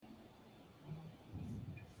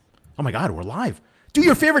Oh my God, we're live. Do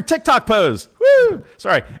your favorite TikTok pose. Woo!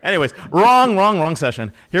 Sorry. Anyways, wrong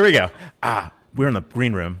session. Here we go. We're in the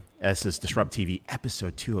green room. This is Disrupt TV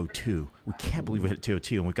episode 202. We can't believe we hit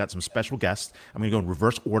 202, and we've got some special guests. I'm going to go in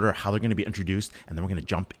reverse order how they're going to be introduced, and then we're going to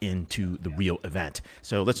jump into the real event.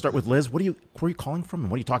 So let's start with Liz. Where are you calling from, and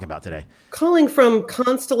what are you talking about today? Calling from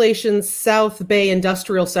Constellation South Bay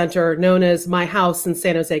Industrial Center, known as my house in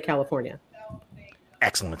San Jose, California.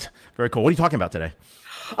 Excellent. Very cool. What are you talking about today?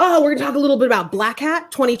 Oh, we're going to talk a little bit about Black Hat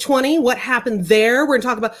 2020, what happened there. We're going to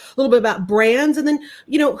talk about a little bit about brands, and then,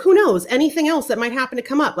 who knows, anything else that might happen to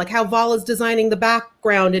come up, like how Val is designing the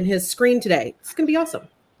background in his screen today. It's going to be awesome.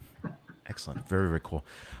 Excellent. Very, very cool.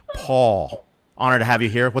 Paul, honored to have you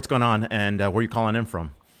here. What's going on, and where are you calling in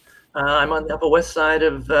from? I'm on the Upper West Side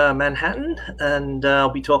of Manhattan, and I'll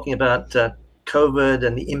be talking about COVID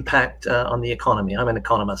and the impact on the economy. I'm an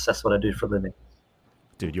economist. That's what I do for a living.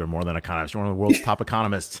 Dude, you're more than an economist. You're one of the world's top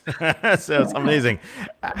economists. So it's amazing.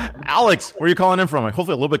 Alex, where are you calling in from?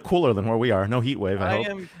 Hopefully a little bit cooler than where we are. No heat wave, I hope.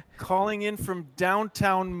 I am calling in from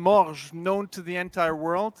downtown Morges, known to the entire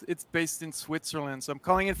world. It's based in Switzerland. So I'm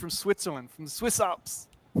calling in from Switzerland, from the Swiss Alps.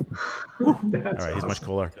 All right, he's much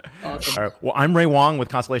cooler. Awesome. All right, well, I'm Ray Wong with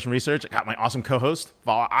Constellation Research. I got my awesome co-host,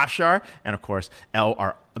 Vala Afshar, and of course, Elle,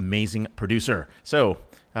 our amazing producer. So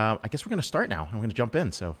I guess we're going to start now. I'm going to jump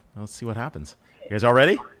in. So let's see what happens. You guys all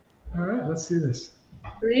ready? All right, let's do this.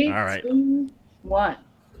 3, all right. 2, 1.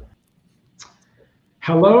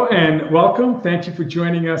 Hello and welcome. Thank you for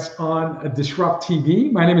joining us on Disrupt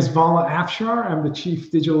TV. My name is Vala Afshar. I'm the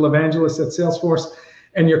Chief Digital Evangelist at Salesforce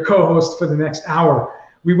and your co-host for the next hour.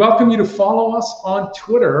 We welcome you to follow us on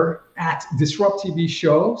Twitter at Disrupt TV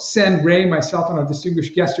Show. Send Ray, myself, and our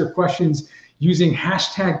distinguished guest your questions using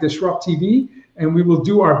hashtag Disrupt TV, and we will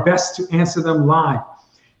do our best to answer them live.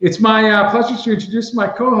 It's my pleasure to introduce my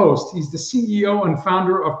co-host. He's the CEO and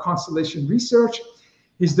founder of Constellation Research.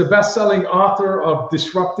 He's the best-selling author of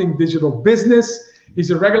Disrupting Digital Business. He's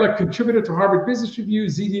a regular contributor to Harvard Business Review,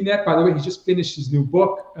 ZDNet. By the way, he just finished his new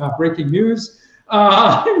book, Breaking News. He's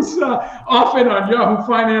often on Yahoo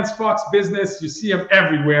Finance, Fox Business. You see him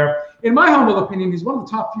everywhere. In my humble opinion, he's one of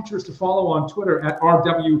the top futurists to follow on Twitter at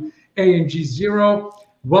RWANG0.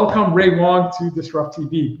 Welcome, Ray Wong, to Disrupt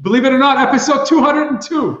TV. Believe it or not, episode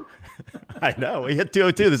 202. I know, we hit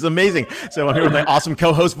 202. This is amazing. So I'm here with my awesome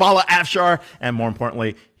co-host, Vala Afshar, and more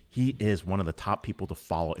importantly, he is one of the top people to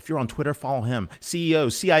follow. If you're on Twitter, follow him.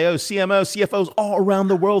 CEOs, CIOs, CMOs, CFOs all around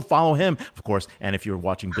the world, follow him, of course. And if you're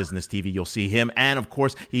watching business TV, you'll see him. And of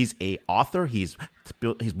course, he's an author. He's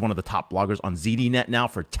one of the top bloggers on ZDNet now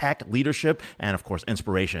for tech, leadership, and of course,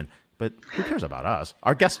 inspiration. But who cares about us?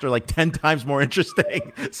 Our guests are like 10 times more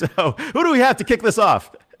interesting. So who do we have to kick this off?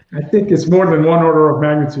 I think it's more than one order of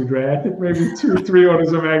magnitude, Ray. I think maybe 2 or 3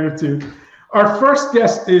 orders of magnitude. Our first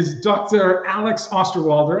guest is Dr. Alex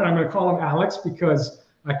Osterwalder, and I'm going to call him Alex because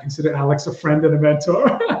I consider Alex a friend and a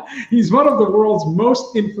mentor. He's one of the world's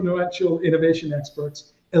most influential innovation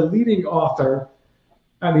experts, a leading author.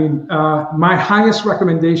 I mean, my highest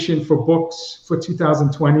recommendation for books for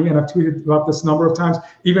 2020, and I've tweeted about this a number of times,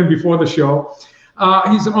 even before the show.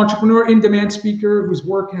 He's an entrepreneur, in-demand speaker whose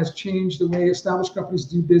work has changed the way established companies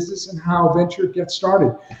do business and how venture gets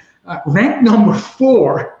started. Ranked number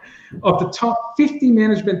 4 of the top 50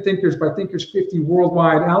 management thinkers by Thinkers 50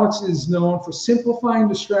 worldwide, Alex is known for simplifying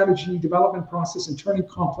the strategy development process and turning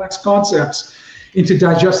complex concepts into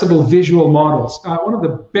digestible visual models. One of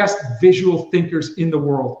the best visual thinkers in the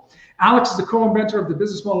world. Alex is the co-inventor of the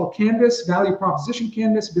business model canvas, value proposition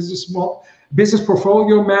canvas, business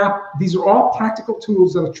portfolio map. These are all practical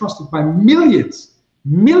tools that are trusted by millions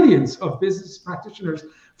of business practitioners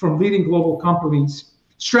from leading global companies.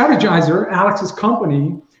 Strategizer, Alex's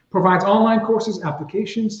company, provides online courses,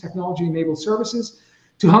 applications, technology-enabled services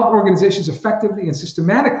to help organizations effectively and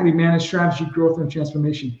systematically manage strategy, growth, and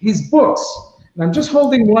transformation. His books, and I'm just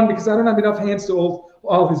holding one because I don't have enough hands to hold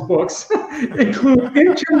all of his books, include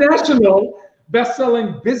international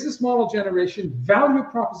best-selling business model generation, value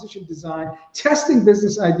proposition design, testing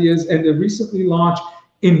business ideas, and the recently launched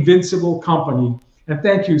Invincible Company. And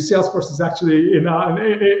thank you, Salesforce is actually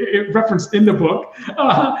referenced in the book.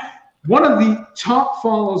 One of the top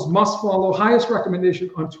follows, must follow, highest recommendation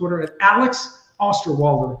on Twitter at Alex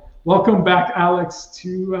Osterwalder. Welcome back, Alex,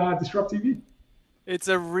 to Disrupt TV. It's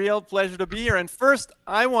a real pleasure to be here. And first,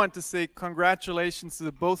 I want to say congratulations to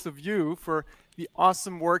the both of you for the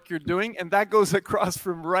awesome work you're doing. And that goes across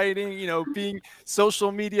from writing, being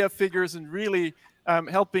social media figures and really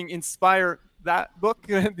helping inspire that book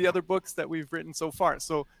and the other books that we've written so far.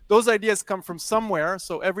 So those ideas come from somewhere.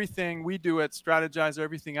 So everything we do at Strategizer,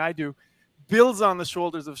 everything I do, builds on the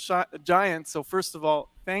shoulders of giants. So first of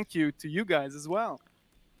all, thank you to you guys as well.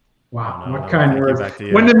 Wow, No, what kind thank you, words. back to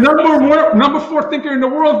you. When the number 4 thinker in the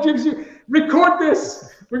world gives you, record this.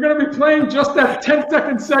 We're going to be playing just that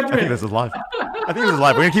 10-second segment. I think this is live. We're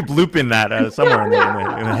going to keep looping that somewhere in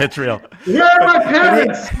the hits reel. Where are my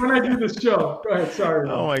parents when I do this show? Go ahead, sorry.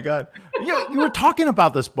 Oh my God. You were talking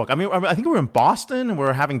about this book. I mean, I think we were in Boston and we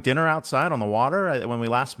were having dinner outside on the water when we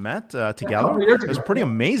last met together. It was pretty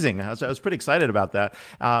amazing. I was pretty excited about that.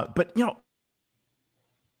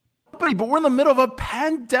 But we're in the middle of a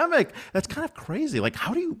pandemic. That's kind of crazy. Like,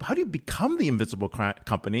 how do you become the Invincible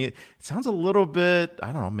Company? It sounds a little bit,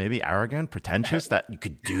 I don't know, maybe arrogant, pretentious that you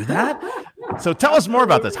could do that. So tell us more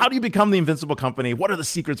about this. How do you become the Invincible Company? What are the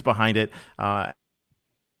secrets behind it?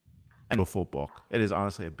 Beautiful book. It is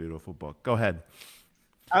honestly a beautiful book. Go ahead.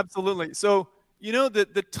 Absolutely. So,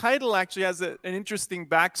 the title actually has an interesting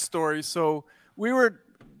backstory. So we were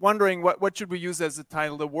wondering what should we use as a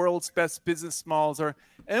title, the world's best business models,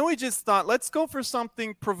 and we just thought, let's go for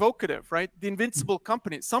something provocative, right? The Invincible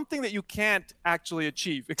Company, something that you can't actually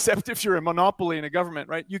achieve, except if you're a monopoly in a government,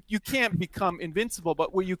 right? You can't become invincible,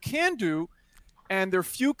 but what you can do, and there are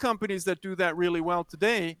few companies that do that really well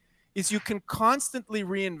today, is you can constantly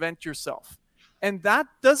reinvent yourself. And that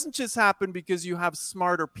doesn't just happen because you have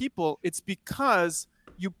smarter people, it's because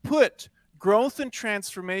you put growth and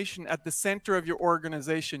transformation at the center of your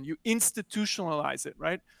organization. You institutionalize it,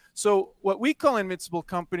 right? So what we call invincible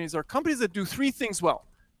companies are companies that do 3 things well.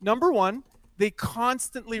 Number 1, they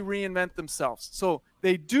constantly reinvent themselves. So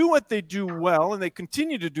they do what they do well, and they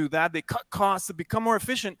continue to do that. They cut costs, they become more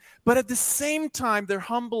efficient. But at the same time, they're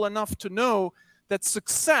humble enough to know that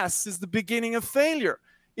success is the beginning of failure.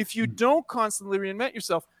 If you don't constantly reinvent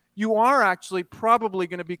yourself, you are actually probably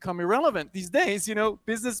going to become irrelevant. These days,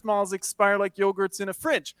 business models expire like yogurts in a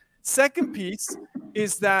fridge. Second piece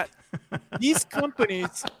is that these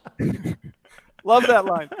companies, love that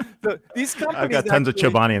line. These companies, I've got tons of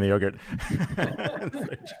Chobani in the yogurt.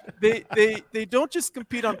 they don't just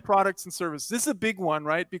compete on products and services. This is a big one,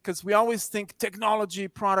 right? Because we always think technology,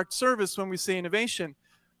 product, service when we say innovation.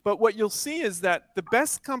 But what you'll see is that the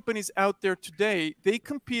best companies out there today, they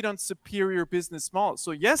compete on superior business models.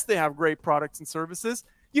 So yes, they have great products and services.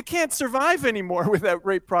 You can't survive anymore without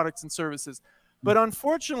great products and services. But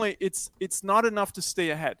unfortunately, it's not enough to stay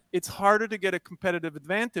ahead. It's harder to get a competitive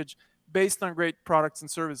advantage based on great products and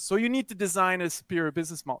services. So you need to design a superior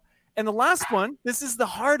business model. And the last one, this is the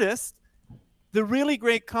hardest. The really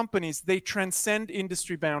great companies, they transcend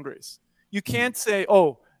industry boundaries. You can't say,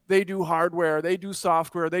 oh, they do hardware, they do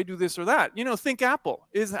software, they do this or that. Think Apple.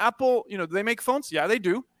 Is Apple, do they make phones? Yeah, they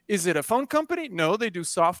do. Is it a phone company? No, they do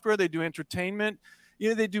software, they do entertainment,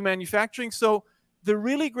 they do manufacturing. So the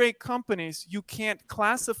really great companies, you can't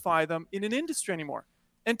classify them in an industry anymore.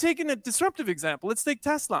 And taking a disruptive example, let's take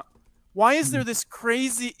Tesla. Why is there this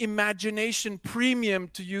crazy imagination premium,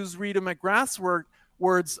 to use Rita McGrath's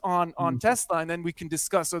words on Tesla, and then we can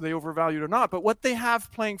discuss are they overvalued or not. But what they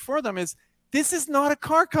have playing for them is, this is not a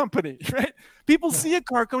car company, right? People see a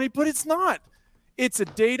car company, but it's not. It's a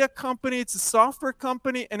data company, it's a software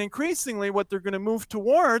company, and increasingly what they're going to move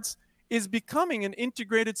towards is becoming an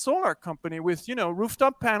integrated solar company with,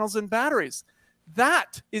 rooftop panels and batteries.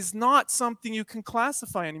 That is not something you can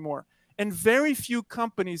classify anymore. And very few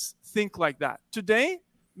companies think like that. Today,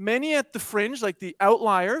 many at the fringe, like the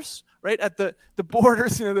outliers, right, at the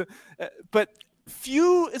borders, but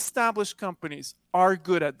few established companies are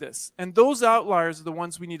good at this. And those outliers are the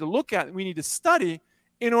ones we need to look at, we need to study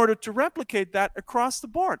in order to replicate that across the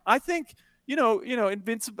board. I think,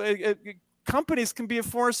 invincible companies can be a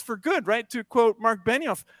force for good, right? To quote Mark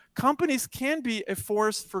Benioff, companies can be a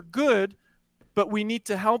force for good, but we need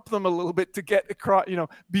to help them a little bit to get across,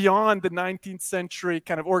 beyond the 19th century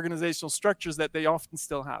kind of organizational structures that they often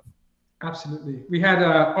still have. Absolutely. We had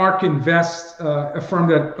ARK Invest, a firm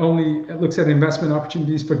that only looks at investment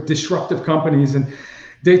opportunities for disruptive companies, and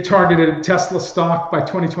they targeted Tesla stock by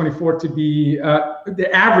 2024 to be the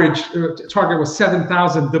average target was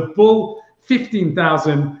 7,000, the bull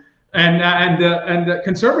 15,000, and the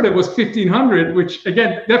conservative was 1,500, which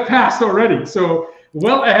again that passed already. So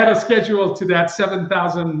well ahead of schedule to that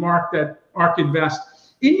 7,000 mark that ARK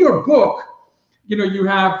Invest. In your book, you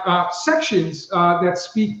have sections that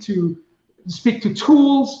speak to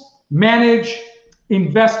tools, manage,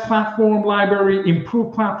 invest platform library,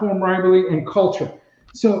 improve platform library, and culture.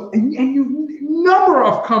 So, and you number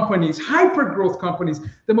of companies, hyper growth companies,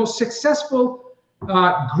 the most successful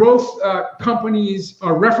growth companies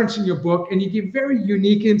are referenced in your book, and you give very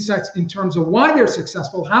unique insights in terms of why they're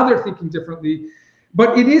successful, how they're thinking differently.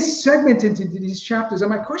 But it is segmented into these chapters. And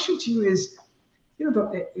my question to you is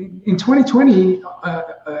in 2020,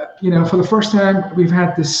 for the first time, we've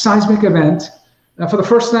had this seismic event. For the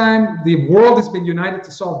first time, the world has been united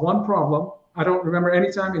to solve one problem. I don't remember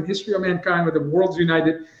any time in history of mankind where the world's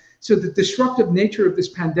united. So the disruptive nature of this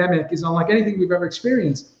pandemic is unlike anything we've ever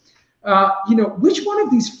experienced. Which one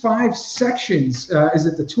of these 5 sections, is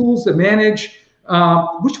it the tools to manage?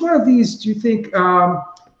 Which one of these do you think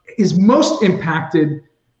is most impacted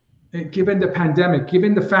given the pandemic,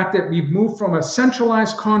 given the fact that we've moved from a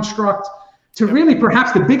centralized construct to really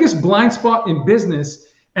perhaps the biggest blind spot in business,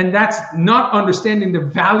 and that's not understanding the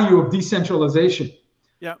value of decentralization.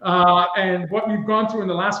 Yeah. And what we've gone through in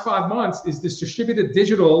the last 5 months is this distributed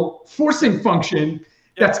digital forcing function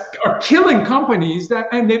that's are killing companies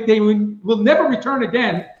and they will never return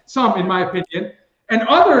again, some in my opinion, and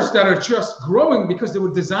others that are just growing because they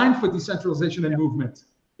were designed for decentralization and movement.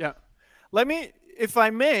 Yeah. Let me, if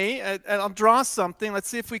I may, I'll draw something. Let's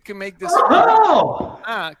see if we can make this.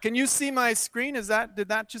 Can you see my screen? Did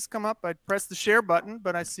that just come up? I pressed the share button,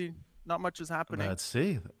 but I see not much is happening. Let's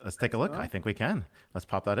see. Let's take a look. I think we can. Let's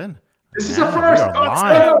pop that in. This is a first.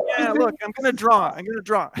 Yeah, look, I'm going to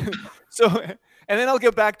draw. So, and then I'll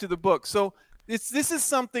get back to the book. So this is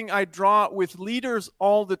something I draw with leaders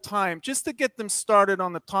all the time, just to get them started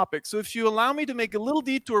on the topic. So if you allow me to make a little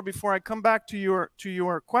detour before I come back to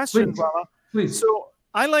your question, Vala. Please. So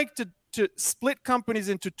I like to split companies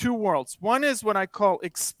into 2 worlds. One is what I call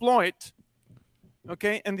exploit,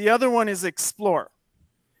 okay, and the other one is explore.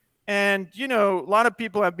 And, a lot of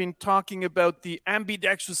people have been talking about the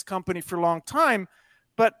ambidextrous company for a long time,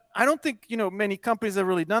 but I don't think, many companies have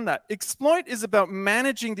really done that. Exploit is about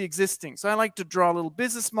managing the existing. So I like to draw a little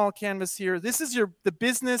business model canvas here. This is the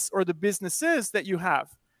business or the businesses that you have.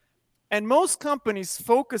 And most companies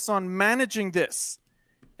focus on managing this.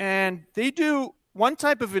 And they do one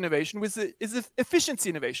type of innovation, which is efficiency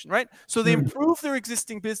innovation, right? So they improve their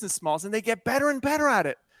existing business models and they get better and better at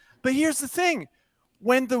it. But here's the thing.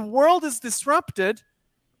 When the world is disrupted,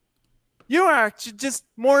 you are actually just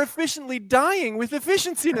more efficiently dying with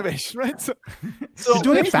efficiency innovation, right? So you're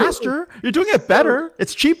doing it faster. You're doing it better.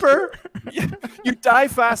 It's cheaper. You die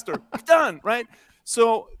faster. Done, right?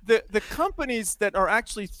 So the companies that are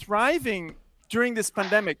actually thriving during this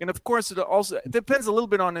pandemic, and of course it depends a little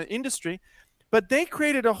bit on the industry, but they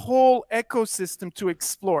created a whole ecosystem to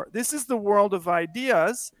explore. This is the world of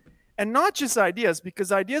ideas, and not just ideas,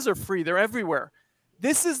 because ideas are free. They're everywhere.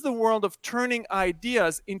 This is the world of turning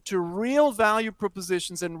ideas into real value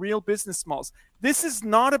propositions and real business models. This is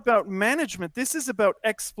not about management. This is about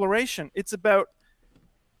exploration. It's about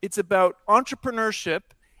entrepreneurship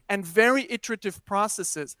and very iterative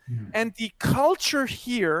processes. And the culture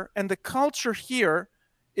here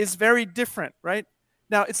is very different, right?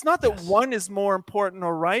 Now, it's not that one is more important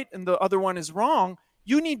or right and the other one is wrong.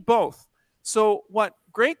 You need both. So what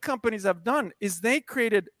great companies have done is they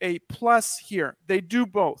created a plus here. They do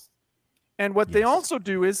both. And what they also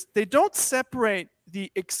do is they don't separate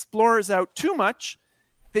the explorers out too much.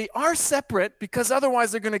 They are separate because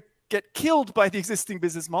otherwise they're going to get killed by the existing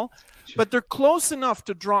business model. Sure. But they're close enough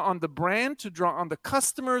to draw on the brand, to draw on the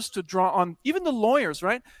customers, to draw on even the lawyers,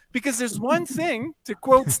 right? Because there's one thing, to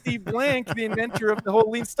quote Steve Blank, the inventor of the whole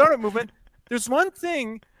lean startup movement, there's one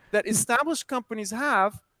thing that established companies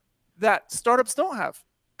have that startups don't have: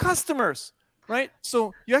 customers, right?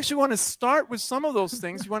 So you actually want to start with some of those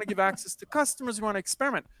things. You want to give access to customers. You want to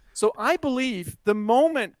experiment. So I believe the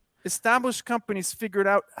moment established companies figured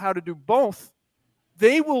out how to do both,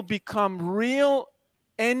 they will become real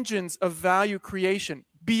engines of value creation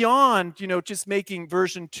beyond, just making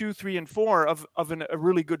version 2, 3, and 4 of a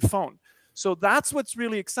really good phone. So that's what's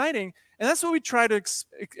really exciting. And that's what we try to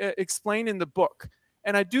explain in the book.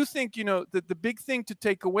 And I do think, the big thing to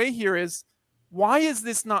take away here is, why is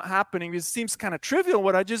this not happening? It seems kind of trivial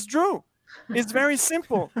what I just drew. It's very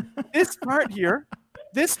simple. This part here,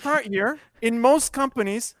 in most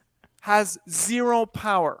companies has zero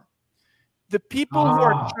power. The people who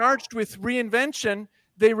are charged with reinvention,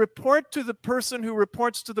 they report to the person who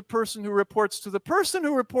reports to the person who reports to the person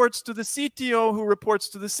who reports to the CTO, who reports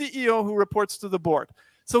to the CEO, who reports to the board.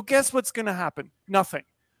 So guess what's going to happen? Nothing,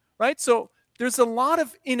 right? So there's a lot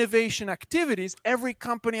of innovation activities. Every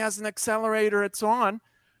company has an accelerator and so on.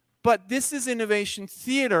 But this is innovation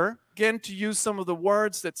theater. Again, to use some of the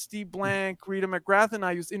words that Steve Blank, Rita McGrath, and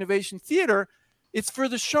I use, innovation theater, it's for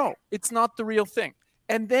the show. It's not the real thing.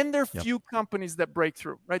 And then there are few companies that break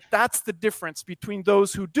through, right? That's the difference between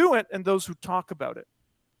those who do it and those who talk about it.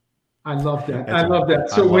 I love that. I love that.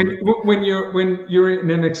 So when you're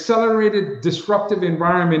in an accelerated, disruptive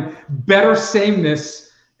environment, better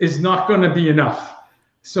sameness is not going to be enough.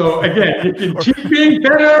 So again, you can keep being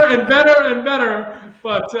better and better and better,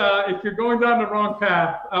 but if you're going down the wrong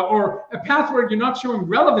path or a path where you're not showing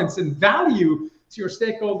relevance and value to your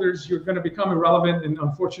stakeholders, you're going to become irrelevant and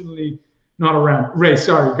unfortunately not around. Ray,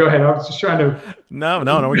 sorry, go ahead. I was just trying to. No.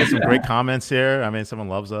 We got some great comments here. I mean, someone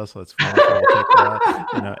loves us. Let's we'll take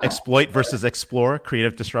that. Exploit versus explore,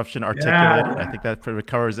 creative disruption, articulated. I think that pretty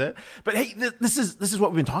covers it. But hey, this is what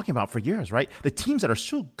we've been talking about for years, right? The teams that are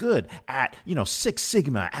so good at Six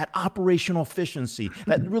Sigma, at operational efficiency,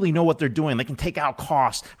 that really know what they're doing. They can take out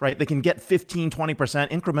costs, right? They can get 15, 20%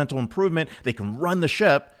 incremental improvement. They can run the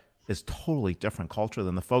ship. Is totally different culture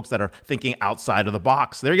than the folks that are thinking outside of the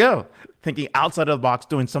box. There you go. Thinking outside of the box,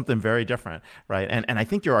 doing something very different, right? And I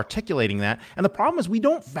think you're articulating that. And the problem is we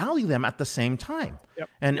don't value them at the same time. Yep.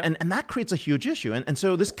 And that creates a huge issue. And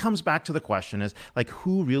so this comes back to the question is like,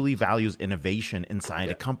 who really values innovation inside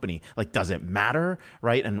a company? Like, does it matter,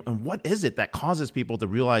 right? And what is it that causes people to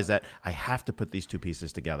realize that I have to put these two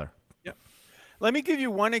pieces together? Let me give you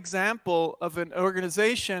one example of an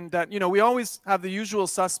organization that, we always have the usual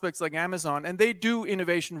suspects like Amazon, and they do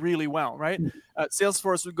innovation really well, right?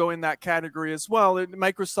 Salesforce would go in that category as well.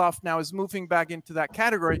 Microsoft now is moving back into that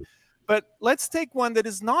category. But let's take one that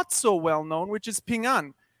is not so well known, which is Ping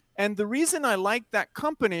An. And the reason I like that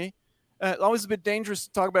company, always a bit dangerous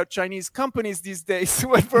to talk about Chinese companies these days.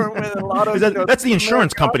 With a lot of, that's the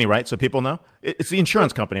insurance company, right? So people know? It's the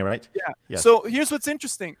insurance company, right? Yeah. Yes. So here's what's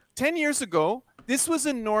interesting. 10 years ago, this was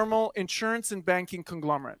a normal insurance and banking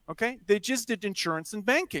conglomerate, okay? They just did insurance and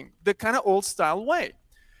banking, the kind of old style way.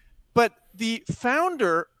 But the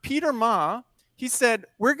founder, Peter Ma, he said,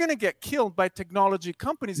 we're going to get killed by technology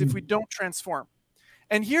companies if we don't transform.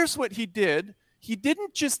 And here's what he did. He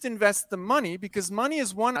didn't just invest the money, because money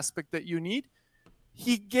is one aspect that you need.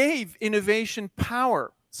 He gave innovation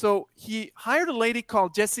power. So he hired a lady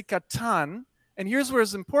called Jessica Tan, and here's where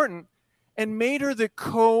it's important, and made her the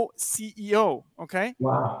co-CEO, okay?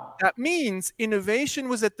 Wow. That means innovation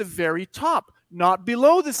was at the very top, not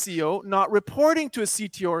below the CEO, not reporting to a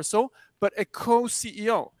CTO or so, but a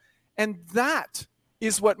co-CEO. And that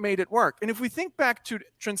is what made it work. And if we think back to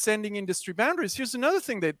transcending industry boundaries, here's another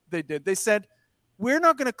thing they did. They said, we're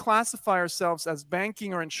not going to classify ourselves as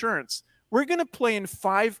banking or insurance. We're going to play in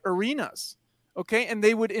 5 arenas, okay? And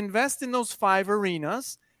they would invest in those 5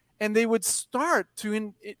 arenas, and they would start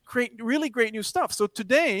to create really great new stuff. So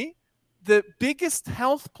today, the biggest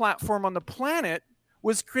health platform on the planet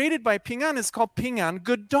was created by Ping An. It's called Ping An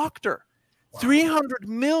Good Doctor. Wow. 300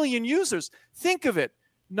 million users. Think of it.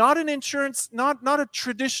 Not an insurance, not a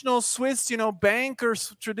traditional Swiss, bank or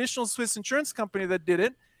traditional Swiss insurance company that did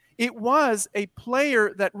it. It was a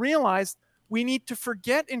player that realized we need to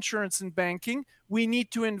forget insurance and banking. We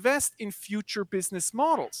need to invest in future business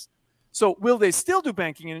models. So will they still do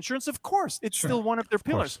banking and insurance? Of course. It's still one of their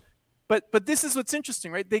pillars. But this is what's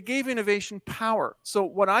interesting, right? They gave innovation power. So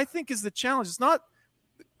what I think is the challenge is not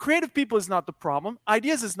creative people is not the problem.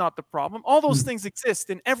 Ideas is not the problem. All those things exist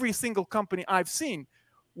in every single company I've seen.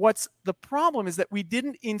 What's the problem is that we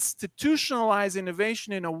didn't institutionalize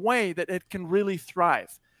innovation in a way that it can really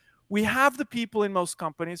thrive. We have the people in most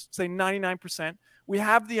companies, say 99%. We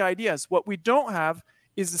have the ideas. What we don't have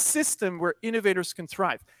is a system where innovators can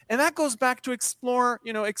thrive. And that goes back to explore,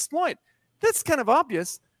 exploit. That's kind of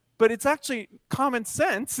obvious, but it's actually common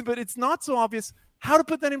sense, but it's not so obvious how to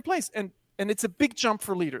put that in place. And it's a big jump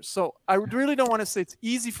for leaders. So I really don't want to say it's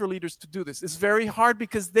easy for leaders to do this. It's very hard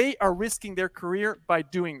because they are risking their career by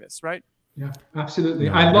doing this, right? Yeah, absolutely.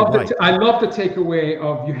 I love the takeaway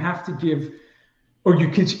of you have to give, or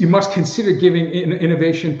you must consider giving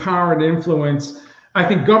innovation power and influence. I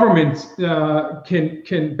think government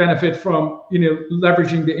can benefit from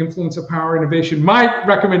leveraging the influence of power innovation.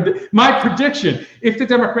 My prediction: if the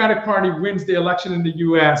Democratic Party wins the election in the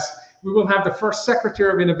U.S., we will have the first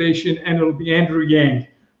Secretary of Innovation, and it'll be Andrew Yang.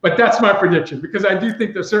 But that's my prediction, because I do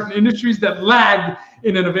think there's certain industries that lag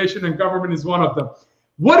in innovation, and government is one of them.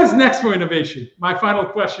 What is next for innovation? My final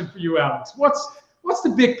question for you, Alex. What's the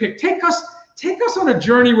big pick? Take us on a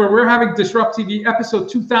journey where we're having Disrupt TV episode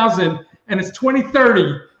 2000. And it's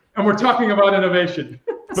 2030, and we're talking about innovation.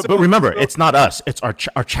 But remember, it's not us. It's our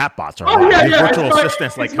chatbots. Virtual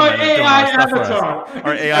assistants like coming and doing our stuff for us.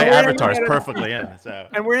 Our AI avatars perfectly in. So.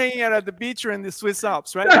 And we're hanging out at the beach or in the Swiss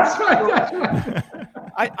Alps, right? That's right.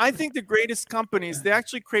 I think the greatest companies, they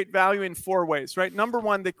actually create value in 4 ways, right? Number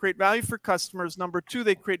 1, they create value for customers. Number 2,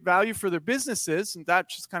 they create value for their businesses, and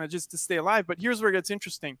that's just kind of just to stay alive. But here's where it gets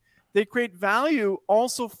interesting. They create value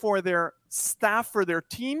also for their staff, for their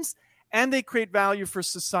teams, and they create value for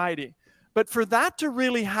society. But for that to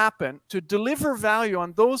really happen, to deliver value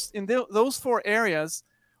on those 4 areas,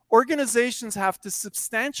 organizations have to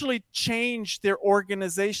substantially change their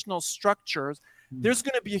organizational structures, there's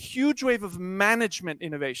going to be a huge wave of management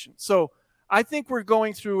innovation. So I think we're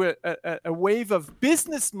going through a wave of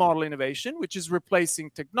business model innovation, which is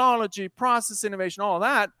replacing technology, process innovation, all of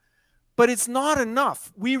that. But it's not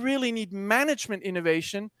enough. We really need management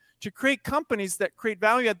innovation to create companies that create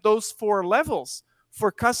value at those 4 levels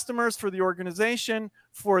for customers, for the organization,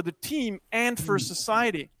 for the team, and for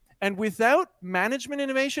society. And without management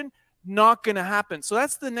innovation, not going to happen. So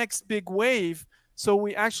that's the next big wave. So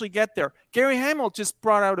we actually get there. Gary Hamel just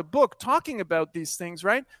brought out a book talking about these things,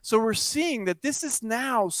 right? So we're seeing that this is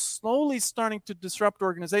now slowly starting to disrupt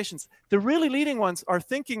organizations. The really leading ones are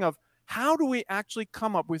thinking of how do we actually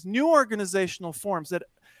come up with new organizational forms that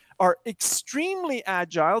are extremely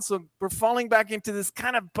agile. So we're falling back into this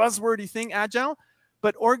kind of buzzwordy thing, agile.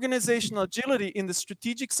 But organizational agility in the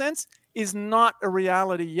strategic sense is not a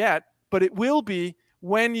reality yet, but it will be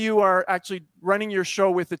when you are actually running your show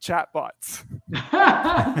with the chatbots. We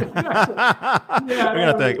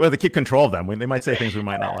have to keep control of them. They might say things we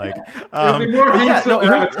might not like.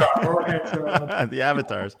 The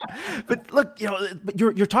avatars. But look,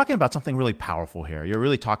 you're talking about something really powerful here. You're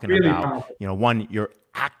really talking about, one, you're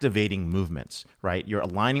activating movements, right? You're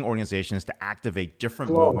aligning organizations to activate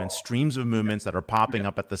different movements, streams of movements that are popping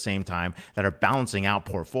up at the same time, that are balancing out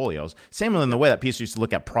portfolios. Same in the way that people used to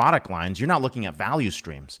look at product lines, you're not looking at value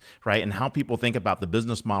streams, right? And how people think about the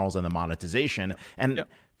business models and the monetization. And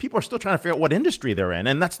people are still trying to figure out what industry they're in.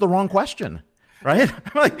 And that's the wrong question. Right?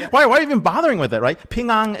 Like, why are you even bothering with it, right? Ping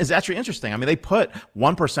An is actually interesting. I mean, they put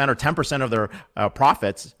 1% or 10% of their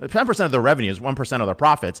profits, 10% of their revenues, 1% of their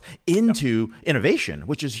profits into innovation,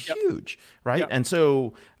 which is huge, right? And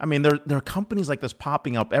so, I mean, there are companies like this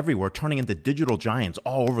popping up everywhere, turning into digital giants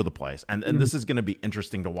all over the place. And this is going to be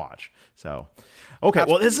interesting to watch. So, okay,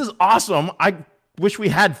 well, this is awesome. I wish we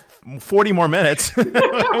had 40 more minutes.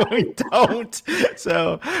 We don't.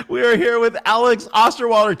 So we are here with Alex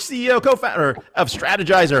Osterwalder, CEO, co-founder of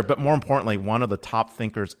Strategyzer, but more importantly, one of the top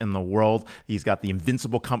thinkers in the world. He's got the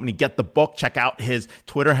Invincible Company. Get the book. Check out his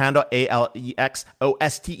Twitter handle,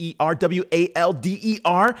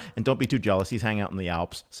 AlexOsterwalder. And don't be too jealous. He's hanging out in the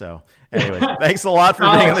Alps. So anyway, thanks a lot for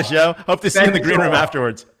being on the show. Hope to see you in the green room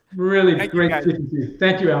afterwards. Really great speaking to you.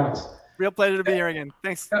 Thank you, Alex. Real pleasure to be here again.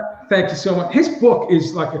 Thanks. Thank you so much. His book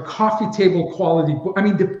is like a coffee table quality book. I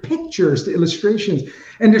mean, the pictures, the illustrations,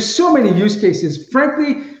 and there's so many use cases.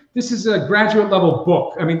 Frankly, this is a graduate level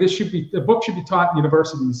book. I mean, the book should be taught in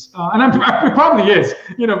universities. And it probably is,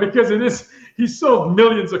 because it is, he's sold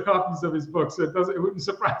millions of copies of his book. So it wouldn't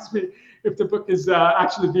surprise me if the book is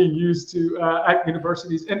actually being used at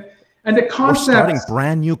universities. And the concept. We're starting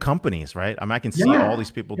brand new companies, right? I mean, I can see all these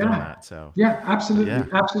people doing that. So absolutely.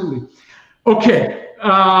 Absolutely. Okay,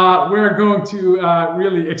 we're going to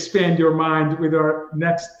really expand your mind with our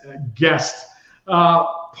next guest.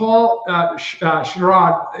 Paul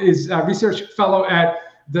Sharad is a research fellow at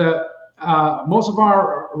the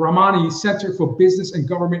Mozaffar Rahmani Center for Business and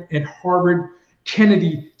Government at Harvard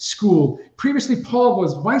Kennedy School. Previously, Paul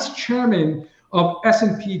was vice chairman of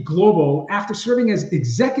S&P Global after serving as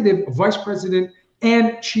executive vice president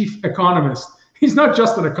and chief economist. He's not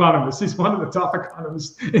just an economist, he's one of the top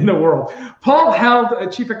economists in the world. Paul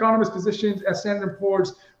held chief economist positions at Standard &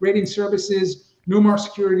 Poor's Rating Services, Newmark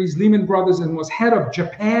Securities, Lehman Brothers, and was head of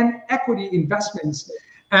Japan equity investments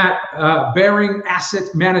at Baring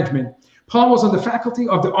Asset Management. Paul was on the faculty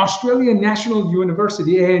of the Australian National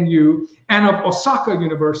University, ANU, and of Osaka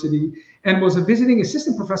University, and was a visiting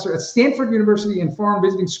assistant professor at Stanford University and foreign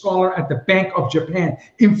visiting scholar at the Bank of Japan.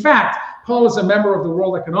 In fact, Paul is a member of the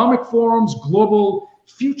World Economic Forum's Global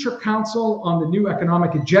Future Council on the New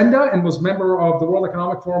Economic Agenda and was member of the World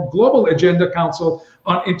Economic Forum Global Agenda Council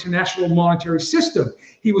on International Monetary System.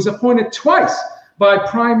 He was appointed twice by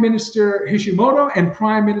Prime Minister Hashimoto and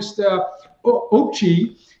Prime Minister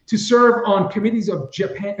Ochi to serve on committees of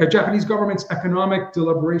Japanese government's Economic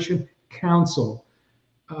Deliberation Council.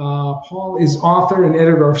 Paul is author and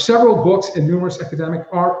editor of several books and numerous academic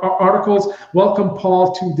articles. Welcome,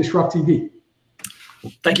 Paul, to Disrupt TV.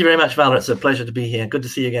 Thank you very much, Val. It's a pleasure to be here. Good to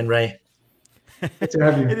see you again, Ray. Good to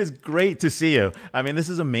have you. It is great to see you. I mean, this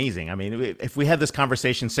is amazing. I mean, if we had this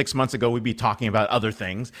conversation 6 months ago, we'd be talking about other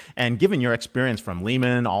things. And given your experience from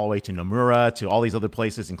Lehman all the way to Nomura to all these other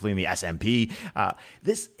places, including the S&P,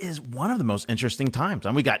 this is one of the most interesting times.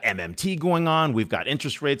 And we got MMT going on. We've got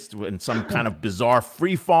interest rates in some kind of bizarre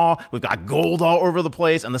free fall. We've got gold all over the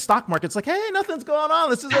place. And the stock market's like, hey, nothing's going on.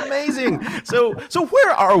 This is amazing. So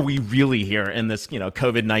where are we really here in this,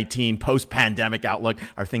 COVID-19 post-pandemic outlook?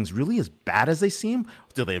 Are things really as bad as they seem?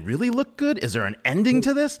 Do they really look good? Is there an ending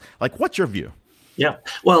to this? Like, what's your view? Yeah.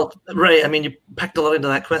 Well, Ray, I mean, you packed a lot into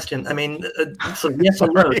that question. I mean, sort of yes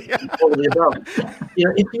and no, all of the above.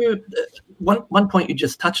 If you one point you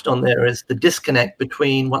just touched on there is the disconnect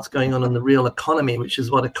between what's going on in the real economy, which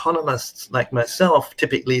is what economists like myself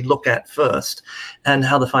typically look at first, and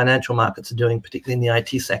how the financial markets are doing, particularly in the IT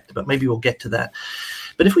sector. But maybe we'll get to that.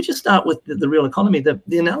 But if we just start with the real economy,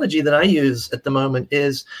 the analogy that I use at the moment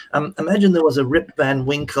is imagine there was a Rip Van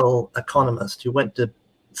Winkle economist who went to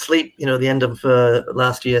sleep, the end of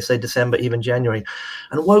last year, say December, even January,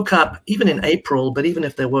 and woke up even in April. But even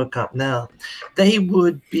if they woke up now, they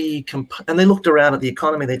would be, and they looked around at the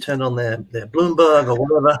economy, they turned on their Bloomberg or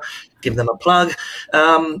whatever, give them a plug,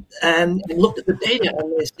 and looked at the data,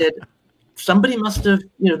 and they said, somebody must have,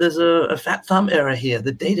 there's a fat thumb error here.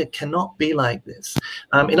 The data cannot be like this.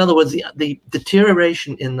 In other words, the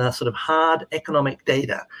deterioration in the sort of hard economic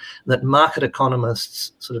data that market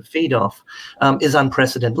economists sort of feed off is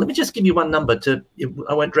unprecedented. Let me just give you one number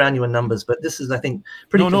I won't drown you in numbers, but this is, I think,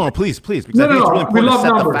 pretty. No, please. Because I think it's really important to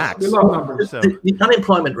set the facts. We love numbers. So. The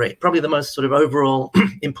unemployment rate, probably the most sort of overall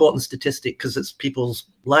important statistic because it's people's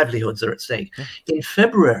livelihoods are at stake. Yeah. In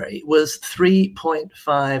February was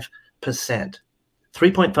 3.5%.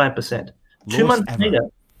 3.5%. 2 months later,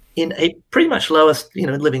 in a pretty much lowest,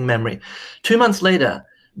 living memory. 2 months later,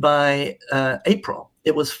 by April,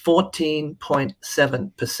 it was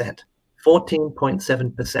 14.7%.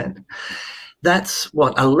 14.7%. That's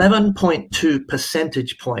 11.2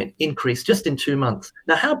 percentage point increase just in 2 months.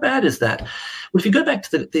 Now, how bad is that? Well, if you go back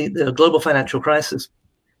to the global financial crisis,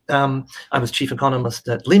 I was chief economist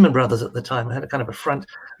at Lehman Brothers at the time. I had a kind of a front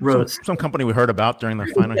row. Some company we heard about during the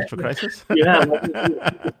financial crisis. Yeah,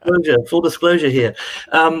 full disclosure here.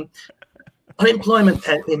 Unemployment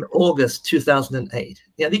in August 2008.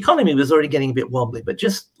 The economy was already getting a bit wobbly, but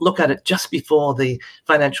just look at it just before the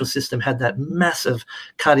financial system had that massive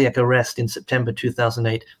cardiac arrest in September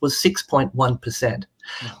 2008 was 6.1%. Wow.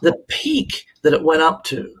 The peak that it went up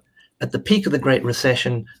to at the peak of the Great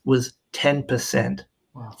Recession was 10%.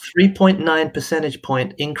 Wow. 3.9 percentage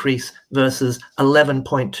point increase versus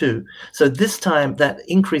 11.2. So this time that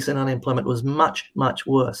increase in unemployment was much, much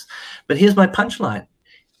worse. But here's my punchline.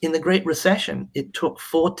 In the Great Recession, it took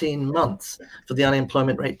 14 months for the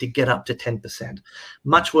unemployment rate to get up to 10%.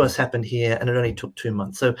 Much worse happened here, and it only took 2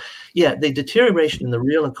 months. So, yeah, the deterioration in the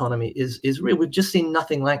real economy is real. We've just seen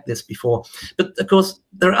nothing like this before. But, of course,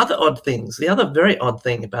 there are other odd things. The other very odd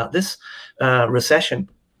thing about this recession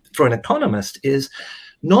for an economist is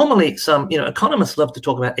normally economists love to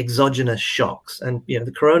talk about exogenous shocks, and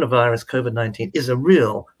the coronavirus, COVID-19, is a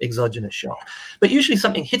real exogenous shock. But usually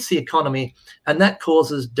something hits the economy and that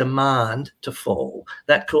causes demand to fall.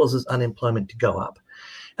 That causes unemployment to go up.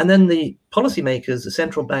 And then the policymakers, the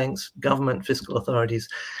central banks, government, fiscal authorities,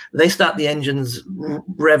 they start the engines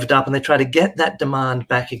revved up and they try to get that demand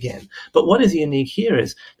back again. But what is unique here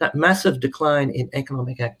is that massive decline in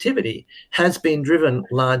economic activity has been driven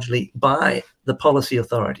largely by the policy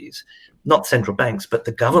authorities, not central banks, but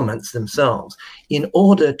the governments themselves, in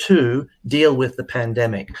order to deal with the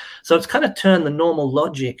pandemic. So it's kind of turned the normal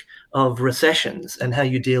logic of recessions and how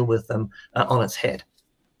you deal with them on its head.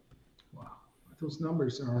 Those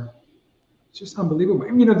numbers are just unbelievable.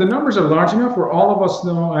 The numbers are large enough where all of us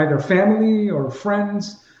know either family or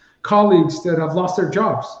friends, colleagues that have lost their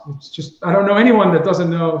jobs. It's just, I don't know anyone that doesn't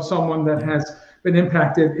know someone that has been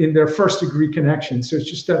impacted in their first degree connection. So it's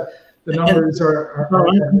just the numbers are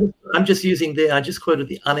I'm just using I just quoted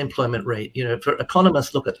the unemployment rate. For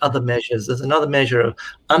economists look at other measures. There's another measure of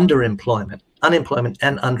underemployment, unemployment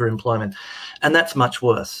and underemployment. And that's much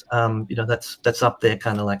worse. That's up there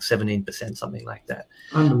kind of like 17%, something like that.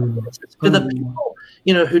 Unbelievable. For the people,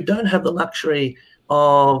 who don't have the luxury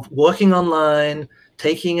of working online,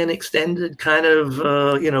 taking an extended kind of,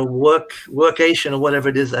 workation or whatever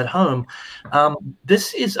it is at home.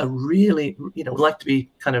 This is a really, we'd like to be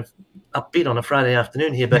kind of upbeat on a Friday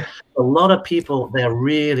afternoon here, but a lot of people, they're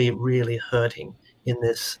really, really hurting in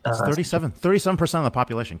this. 37% of the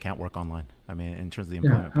population can't work online. I mean, in terms of the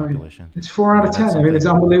employment population. It's 4 out of 10. It's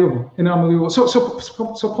unbelievable.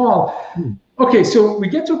 So Paul, okay, so we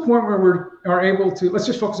get to a point where we are able to, let's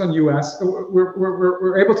just focus on US.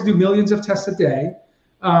 We're able to do millions of tests a day.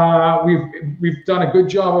 We've done a good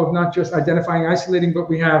job of not just identifying, isolating, but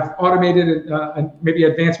we have automated and maybe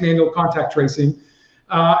advanced manual contact tracing.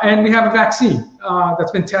 And we have a vaccine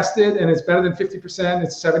that's been tested and it's better than 50%.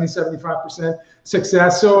 It's 75%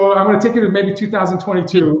 success. So I'm going to take you to maybe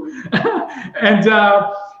 2022. And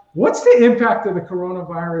what's the impact of the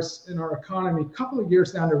coronavirus in our economy a couple of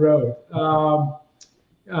years down the road?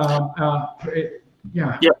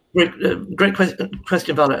 Great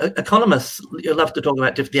question, Vala. Economists love to talk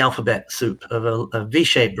about the alphabet soup of a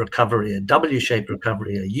V-shaped recovery, a W-shaped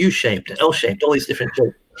recovery, a U-shaped, L-shaped, all these different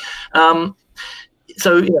shapes.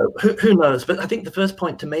 So, who knows? But I think the first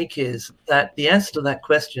point to make is that the answer to that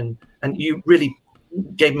question, and you really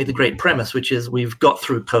gave me the great premise, which is we've got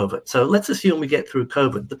through COVID. So let's assume we get through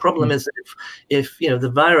COVID. The problem is if the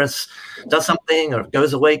virus does something or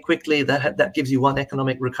goes away quickly, that gives you one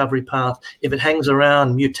economic recovery path. If it hangs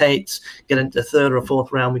around, mutates, get into the third or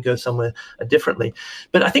fourth round, we go somewhere differently.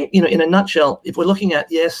 But I think, in a nutshell, if we're looking at,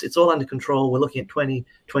 yes, it's all under control, we're looking at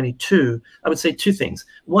 2022, I would say two things.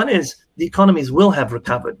 One is the economies will have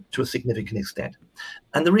recovered to a significant extent.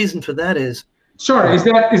 And the reason for that is, sorry, is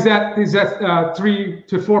that 3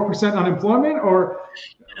 to 4% unemployment, or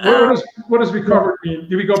what does recovered mean?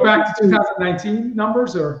 Do we go back to 2019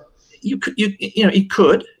 numbers, or? You could,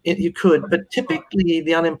 but typically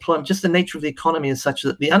the unemployment, just the nature of the economy is such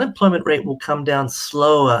that the unemployment rate will come down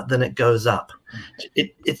slower than it goes up.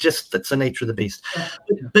 That's the nature of the beast.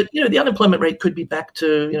 But the unemployment rate could be back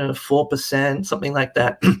to 4%, something like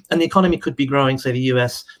that, and the economy could be growing, say the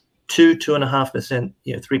US, 2.5%,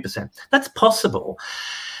 3%. That's possible.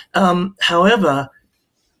 However,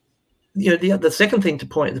 the second thing to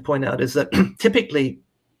point out is that typically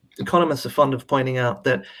economists are fond of pointing out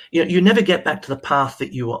that you never get back to the path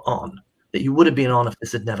that you were on, that you would have been on if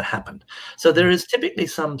this had never happened. So there is typically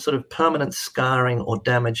some sort of permanent scarring or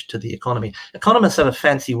damage to the economy. Economists have a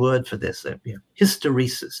fancy word for this,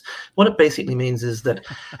 hysteresis. What it basically means is that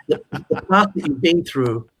the path that you've been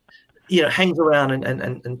through hangs around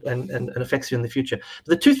and affects you in the future.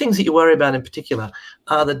 But the two things that you worry about in particular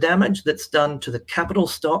are the damage that's done to the capital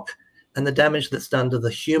stock and the damage that's done to the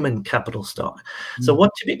human capital stock. Mm-hmm. So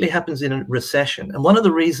what typically happens in a recession, and one of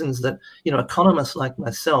the reasons that economists like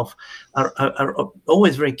myself are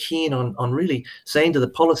always very keen on really saying to the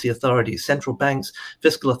policy authorities, central banks,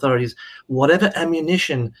 fiscal authorities, whatever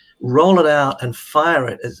ammunition, roll it out and fire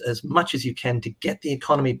it as much as you can to get the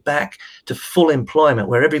economy back to full employment,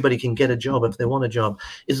 where everybody can get a job if they want a job,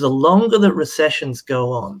 is the longer that recessions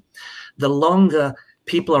go on, the longer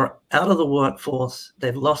people are out of the workforce,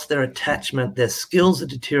 they've lost their attachment, their skills are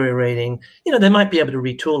deteriorating. They might be able to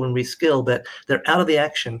retool and reskill, but they're out of the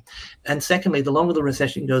action. And secondly, the longer the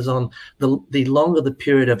recession goes on, the longer the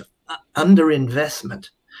period of underinvestment.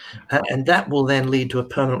 And that will then lead to a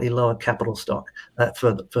permanently lower capital stock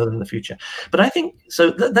further in the future. But I think, so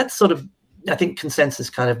that's sort of, I think consensus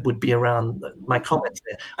kind of would be around my comments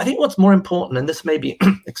there. I think what's more important, and this may be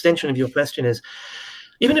extension of your question, is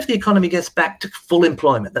even if the economy gets back to full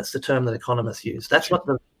employment, that's the term that economists use. That's what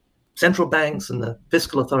the central banks and the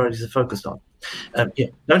fiscal authorities are focused on.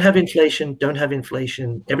 Don't have inflation.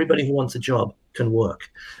 Everybody who wants a job can work.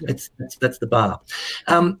 That's the bar.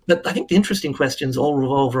 But I think the interesting questions all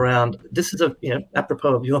revolve around, this is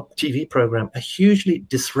apropos of your TV program, a hugely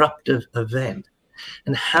disruptive event.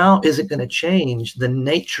 And how is it going to change the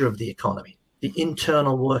nature of the economy, the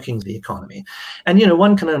internal workings of the economy? And,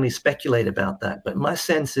 one can only speculate about that. But my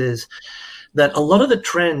sense is that a lot of the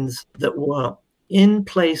trends that were in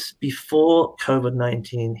place before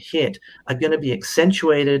COVID-19 hit are going to be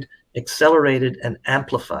accentuated, accelerated, and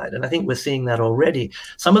amplified. And I think we're seeing that already.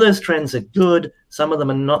 Some of those trends are good, some of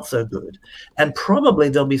them are not so good. And probably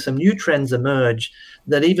there'll be some new trends emerge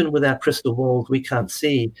that even with our crystal balls, we can't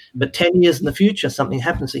see. But 10 years in the future, something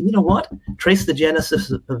happens. So you know what? Trace the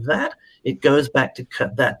genesis of that. It goes back to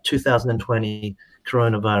that 2020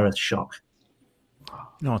 coronavirus shock.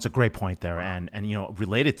 No, it's a great point there. And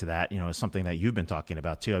related to that, is something that you've been talking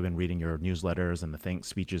about too. I've been reading your newsletters and the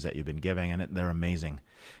speeches that you've been giving, and they're amazing.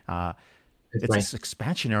 It's this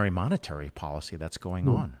expansionary monetary policy that's going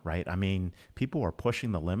on, right? I mean, people are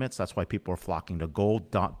pushing the limits. That's why people are flocking to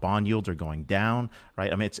gold. Bond yields are going down,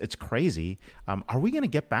 right? I mean, it's crazy. Are we going to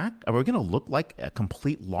get back? Are we going to look like a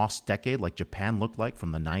complete lost decade like Japan looked like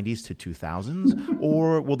from the 90s to 2000s?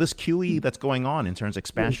 Or will this QE that's going on in terms of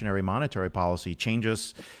expansionary monetary policy change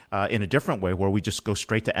us in a different way where we just go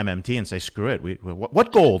straight to MMT and say, screw it.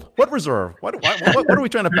 What gold? What reserve? What are we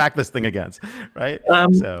trying to back this thing against, right?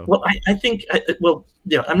 Well, I think,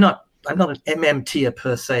 I'm not an MMTer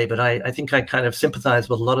per se, but I think I kind of sympathize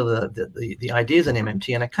with a lot of the ideas in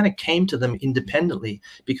MMT, and I kind of came to them independently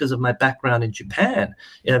because of my background in Japan.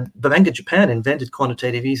 Bank of Japan invented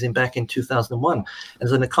quantitative easing back in 2001.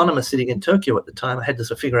 As an economist sitting in Tokyo at the time, I had to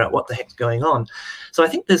sort of figure out what the heck's going on. So I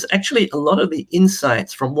think there's actually a lot of the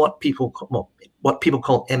insights from what people call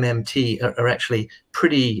MMT are actually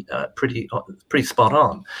pretty spot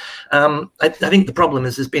on. I think the problem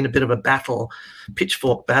is there's been a bit of a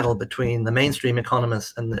pitchfork battle between the mainstream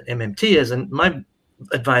economists and the MMTers. And my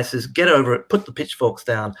advice is get over it, put the pitchforks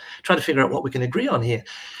down, try to figure out what we can agree on here.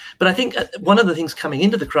 But I think one of the things coming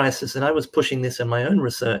into the crisis, and I was pushing this in my own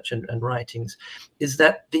research and writings, is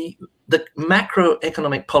that the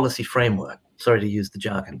macroeconomic policy framework, sorry to use the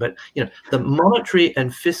jargon, but the monetary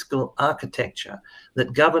and fiscal architecture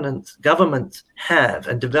that governments have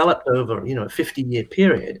and developed over a 50-year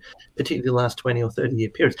period, particularly the last 20 or 30-year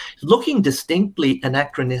periods, is looking distinctly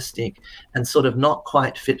anachronistic and sort of not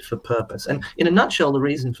quite fit for purpose. And in a nutshell, the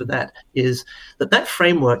reason for that is that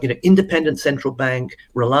framework, independent central bank,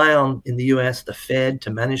 rely on, in the US, the Fed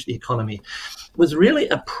to manage the economy, was really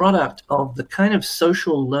a product of the kind of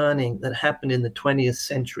social learning that happened in the 20th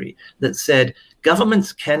century that said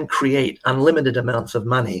governments can create unlimited amounts of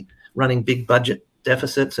money running big budget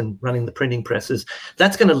deficits and running the printing presses.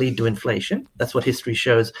 That's going to lead to inflation. That's what history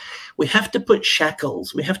shows. We have to put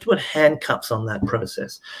shackles, we have to put handcuffs on that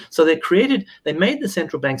process. So they made the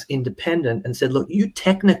central banks independent and said, look, you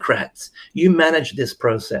technocrats, you manage this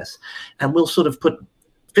process, and we'll sort of put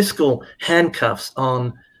fiscal handcuffs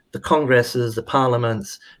on the congresses, the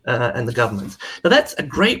parliaments, and the governments. Now, that's a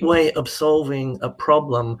great way of solving a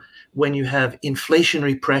problem when you have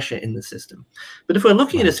inflationary pressure in the system. But if we're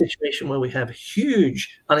looking at a situation where we have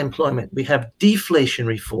huge unemployment, we have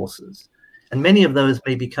deflationary forces, and many of those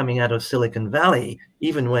may be coming out of Silicon Valley,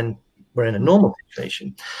 even when we're in a normal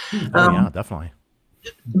situation. Yeah, definitely.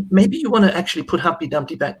 Maybe you want to actually put Humpty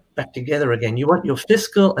Dumpty back together again. You want your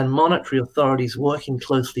fiscal and monetary authorities working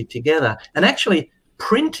closely together and actually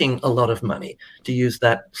printing a lot of money, to use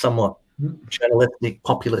that somewhat journalistic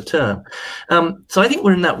popular term. So I think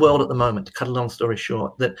we're in that world at the moment, to cut a long story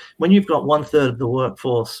short, that when you've got 1/3 of the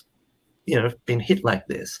workforce been hit like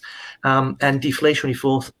this, and deflationary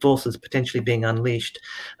forces potentially being unleashed,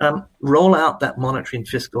 roll out that monetary and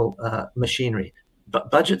fiscal machinery. But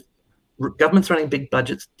governments running big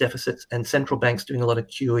budgets, deficits, and central banks doing a lot of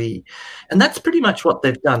QE. And that's pretty much what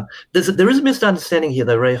they've done. There is a misunderstanding here,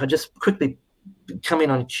 though, Ray. If I just quickly come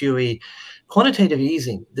in on QE, quantitative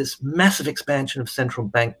easing, this massive expansion of central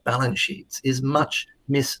bank balance sheets, is much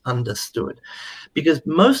misunderstood, because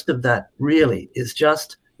most of that really is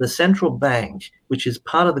just the central bank, which is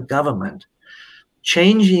part of the government,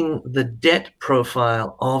 changing the debt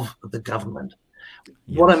profile of the government.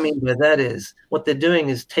 Yes. What I mean by that is what they're doing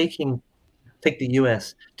is take the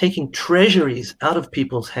US, taking treasuries out of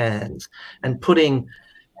people's hands and putting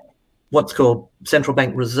what's called central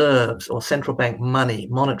bank reserves or central bank money,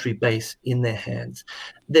 monetary base, in their hands.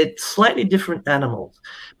 They're slightly different animals.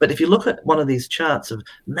 But if you look at one of these charts of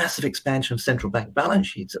massive expansion of central bank balance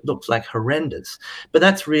sheets, it looks like horrendous. But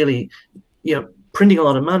that's really, printing a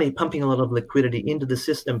lot of money, pumping a lot of liquidity into the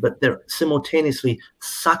system, but they're simultaneously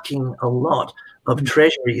sucking a lot of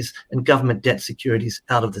treasuries and government debt securities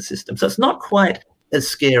out of the system. So it's not quite as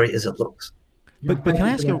scary as it looks. But can I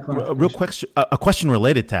ask you a real question? A question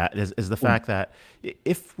related to that is the fact that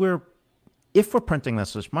if we're printing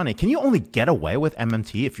this much money, can you only get away with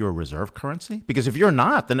MMT if you're a reserve currency? Because if you're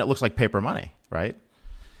not, then it looks like paper money, right?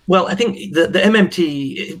 Well, I think the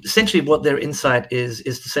MMT, essentially what their insight is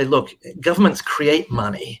to say, look, governments create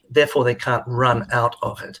money, therefore they can't run out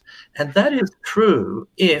of it. And that is true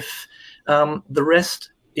if the rest,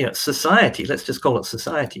 society, let's just call it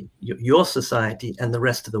society, your society and the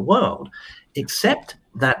rest of the world, accept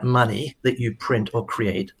that money that you print or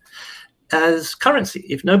create as currency.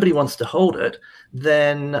 If nobody wants to hold it,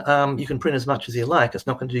 then you can print as much as you like. It's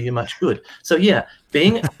not going to do you much good. So yeah,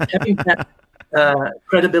 having that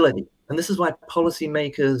credibility, and this is why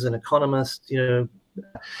policymakers and economists,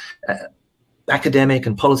 academic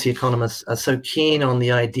and policy economists are so keen on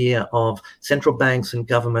the idea of central banks and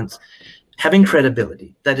governments having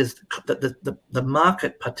credibility. That is, the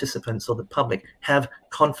market participants or the public have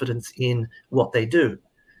confidence in what they do,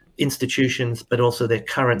 institutions, but also their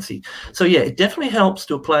currency. So yeah, it definitely helps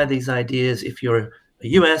to apply these ideas if you're a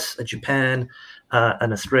US, a Japan,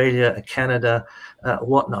 an Australia, a Canada,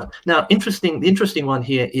 whatnot. Now, the interesting one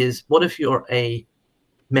here is, what if you're a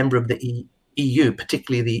member of the EU,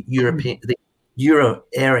 particularly the Euro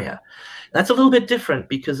area? That's a little bit different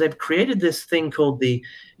because they've created this thing called the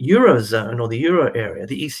Eurozone or the Euro area,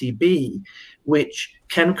 the ECB, which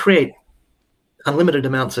can create unlimited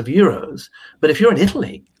amounts of euros. But if you're in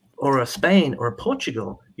Italy or a Spain or a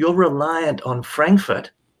Portugal, you're reliant on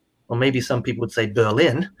Frankfurt, or maybe some people would say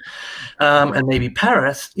Berlin, and maybe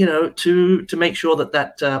Paris, to make sure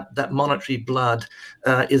that monetary blood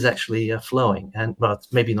is actually flowing. And well,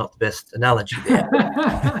 it's maybe not the best analogy there.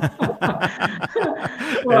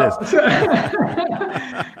 Well,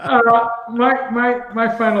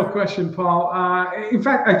 my final question, Paul. In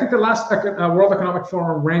fact, I think the last World Economic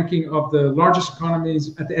Forum ranking of the largest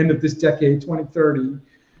economies at the end of this decade, 2030,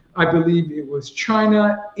 I believe it was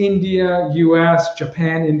China, India, US,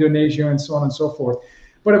 Japan, Indonesia, and so on and so forth.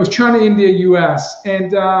 But it was China, India, US,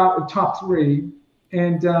 and top three.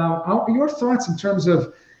 And your thoughts in terms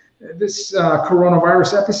of this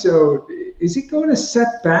coronavirus episode? Is it going to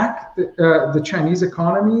set back the Chinese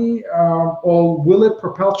economy, or will it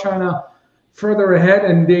propel China further ahead,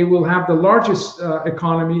 and they will have the largest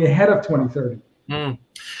economy ahead of 2030?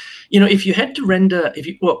 If you had to render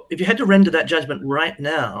that judgment right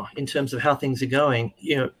now in terms of how things are going,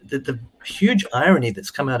 the huge irony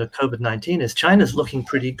that's come out of COVID-19 is China's looking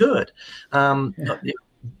pretty good.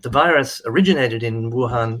 The virus originated in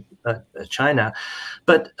Wuhan, China,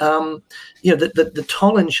 but the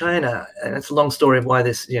toll in China, and it's a long story of why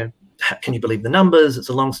this, can you believe the numbers? It's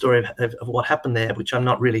a long story of what happened there, which I'm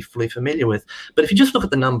not really fully familiar with. But if you just look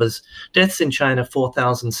at the numbers, deaths in China,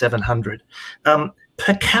 4,700.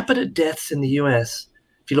 Per capita deaths in the US,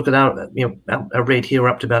 if you look at our rate here, we're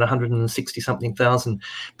up to about 160 something thousand,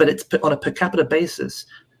 but it's on a per capita basis,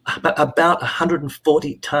 about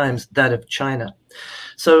 140 times that of China.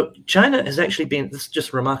 So China has actually been, this is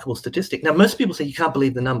just a remarkable statistic. Now, most people say you can't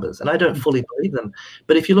believe the numbers, and I don't fully believe them.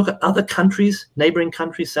 But if you look at other countries, neighboring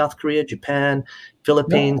countries, South Korea, Japan,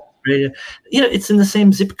 Philippines, Australia, it's in the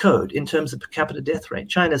same zip code in terms of per capita death rate.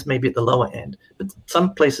 China's maybe at the lower end, but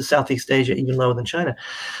some places, Southeast Asia, even lower than China.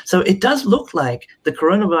 So it does look like the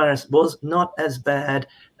coronavirus was not as bad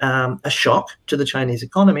a shock to the Chinese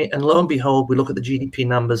economy. And lo and behold, we look at the GDP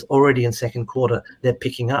numbers already in second quarter, they're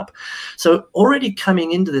picking up. So already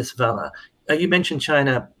coming into this, Vala, you mentioned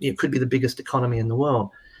China, it could be the biggest economy in the world.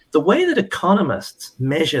 The way that economists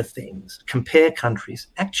measure things, compare countries,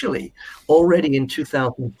 actually already in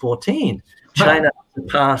 2014, China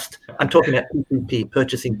surpassed, I'm talking about PPP,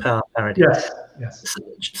 purchasing power parity,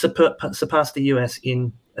 surpassed the US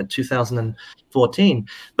in 2014.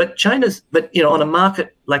 But on a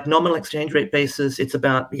market like nominal exchange rate basis, it's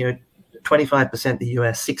about 25% the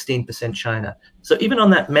US, 16% China. So even on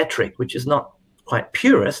that metric, which is not quite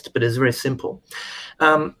purist, but is very simple,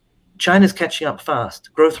 China's catching up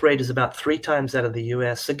fast. Growth rate is about 3 times that of the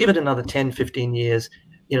US. So give it another 10, 15 years,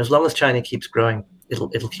 as long as China keeps growing,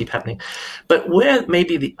 it'll keep happening. But where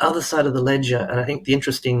maybe the other side of the ledger, and I think the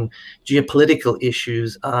interesting geopolitical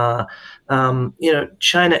issues are,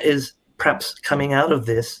 China is perhaps coming out of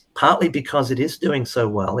this partly because it is doing so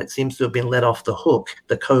well. It seems to have been let off the hook,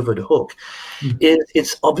 the COVID hook.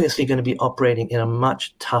 It's obviously going to be operating in a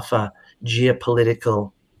much tougher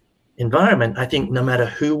geopolitical environment, I think, no matter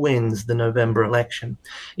who wins the November election.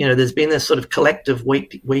 There's been this sort of collective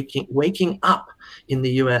waking up in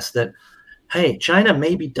the US that, hey, China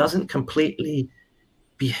maybe doesn't completely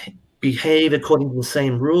behave according to the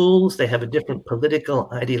same rules. They have a different political,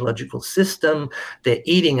 ideological system. They're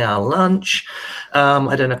eating our lunch.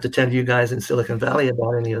 I don't have to tell you guys in Silicon Valley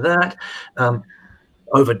about any of that.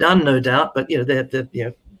 Overdone, no doubt, but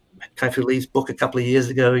they're Kai-Fu Lee's book a couple of years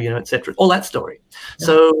ago, et cetera, all that story. Yeah.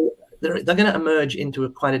 So they're going to emerge into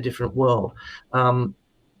quite a different world.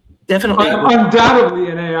 Definitely. Undoubtedly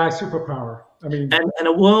an AI superpower. I mean, and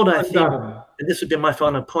a world, I think, and this would be my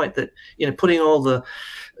final point, that, putting all the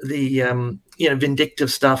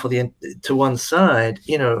vindictive stuff to one side,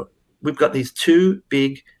 we've got these two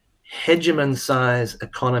big hegemon-size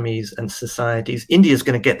economies and societies. India's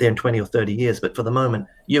going to get there in 20 or 30 years, but for the moment,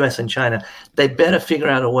 US and China, they better figure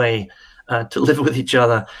out a way to live with each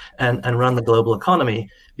other and run the global economy,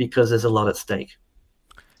 because there's a lot at stake.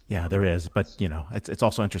 Yeah, there is. But, it's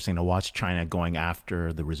also interesting to watch China going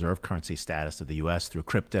after the reserve currency status of the U.S. through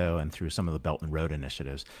crypto and through some of the Belt and Road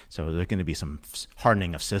initiatives. So there's going to be some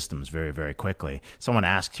hardening of systems very, very quickly. Someone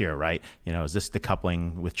asked here, right, is this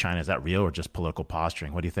decoupling with China, is that real or just political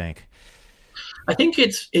posturing? What do you think? I think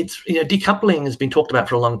it's decoupling has been talked about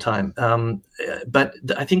for a long time, but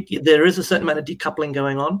I think there is a certain amount of decoupling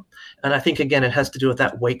going on, and I think again it has to do with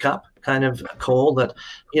that wake up kind of call that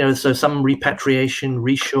so some repatriation,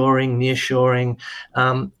 reshoring, nearshoring.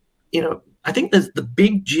 I think there's the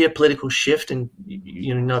big geopolitical shift, and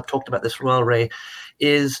I've talked about this for a while, Ray,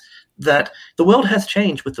 is that the world has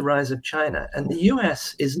changed with the rise of China, and the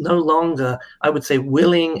US is no longer, I would say,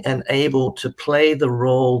 willing and able to play the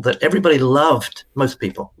role that everybody most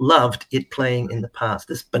people loved it playing in the past.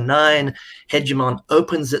 This benign hegemon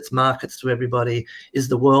opens its markets to everybody, is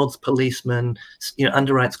the world's policeman,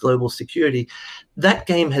 underwrites global security. That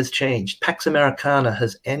game has changed. Pax Americana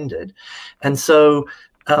has ended. And so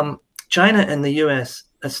China and the US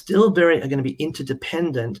are still are going to be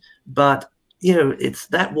interdependent, but it's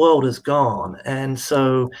that world is gone. And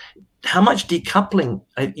so how much decoupling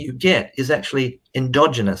you get is actually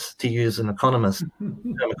endogenous, to use an economist.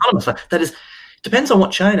 That is, depends on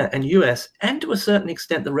what China and US, and to a certain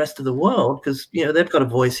extent the rest of the world, because they've got a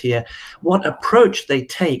voice here, what approach they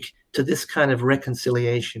take to this kind of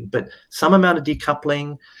reconciliation. But some amount of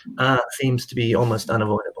decoupling seems to be almost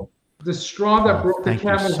unavoidable. The straw that broke the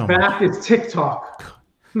camel's back is TikTok.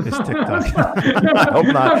 It's TikTok. I hope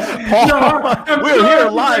not. Paul, we're here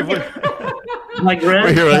live.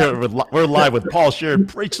 We're live with Paul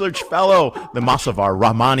Sheard, Research Fellow, the Masavar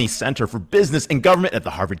Rahmani Center for Business and Government at the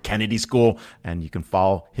Harvard Kennedy School. And you can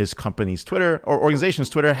follow his company's Twitter or organization's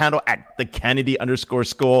Twitter handle at the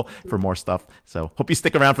Kennedy_school for more stuff. So hope you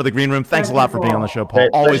stick around for the green room. Thanks a lot for being on the show, Paul.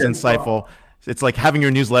 Always insightful. It's like having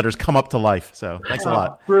your newsletters come up to life. So thanks a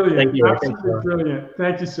lot. Brilliant. Thank you. Absolutely brilliant.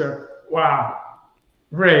 Thank you, sir. Wow.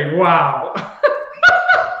 Ray, wow.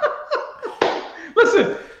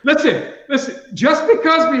 Listen. Just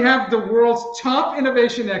because we have the world's top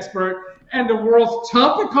innovation expert and the world's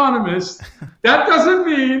top economist, that doesn't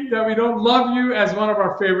mean that we don't love you as one of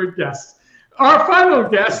our favorite guests. Our final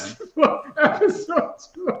guest for episode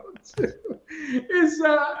 202 is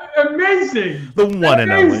amazing. The one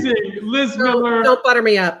and only. Amazing Liz Miller. Don't butter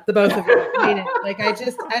me up, the both of you. I mean it.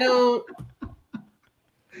 I don't.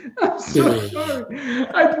 I'm so sorry.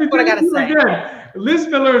 What I gotta say. Again. Liz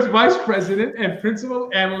Miller is Vice President and Principal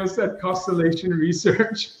Analyst at Constellation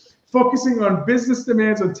Research, focusing on business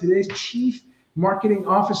demands on today's Chief Marketing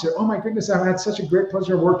Officer. Oh my goodness, I've had such a great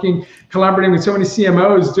pleasure collaborating with so many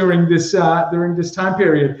CMOs during this time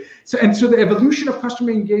period. So the evolution of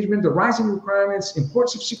customer engagement, the rising requirements,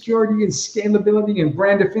 importance of security and scalability and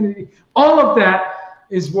brand affinity, all of that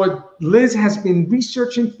is what Liz has been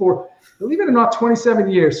researching for, believe it or not,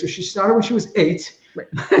 27 years. So she started when she was 8. Right.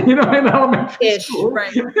 In elementary school.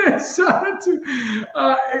 Right.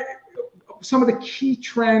 Some of the key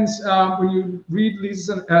trends when you read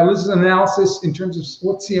Liz's analysis in terms of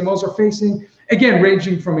what CMOs are facing, again,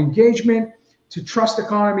 ranging from engagement to trust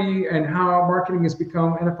economy and how marketing has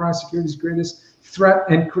become enterprise security's greatest threat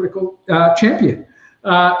and critical champion.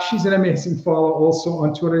 She's an amazing follow also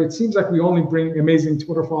on Twitter. It seems like we only bring amazing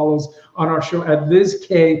Twitter follows on our show at Liz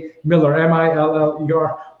K. Miller,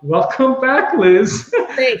 Miller. Welcome back, Liz.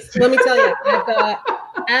 Thanks. Let me tell you,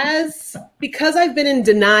 because I've been in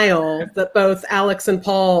denial that both Alex and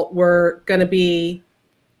Paul were going to be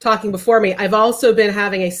talking before me, I've also been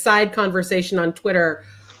having a side conversation on Twitter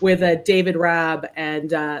with David Raab and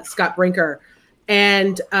Scott Brinker.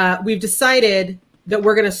 And we've decided that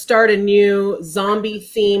we're going to start a new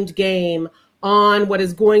zombie-themed game on what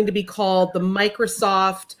is going to be called the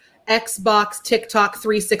Microsoft Xbox TikTok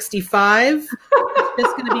 365.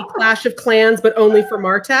 It's going to be Clash of Clans, but only for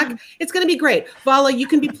MarTech. It's going to be great. Vala, you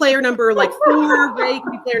can be player number 4. Ray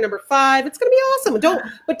can be player number 5. It's going to be awesome.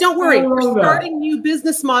 Don't worry. We're starting new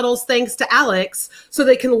business models thanks to Alex, so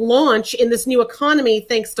they can launch in this new economy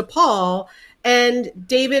thanks to Paul. And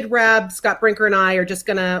David, Raab, Scott Brinker, and I are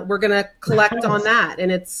we're gonna collect on that.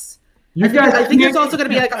 And I think there's also going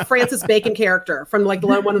to be like a Francis Bacon character from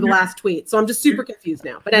one of the last tweets. So I'm just super confused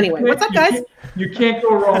now. But anyway, what's up, guys? You can't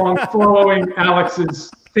go wrong following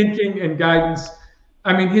Alex's thinking and guidance.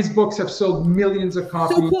 I mean, his books have sold millions of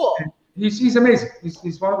copies. So cool. He's amazing.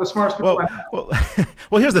 He's one of the smartest people I know.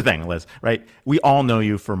 Well, here's the thing, Liz, right? We all know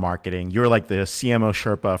you for marketing. You're like the CMO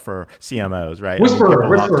Sherpa for CMOs, right? Whisperer.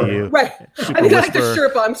 Right. I think I like the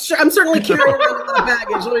Sherpa. I'm certainly carrying around a lot of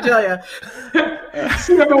baggage, let me tell you.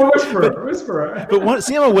 CMO Whisperer. But one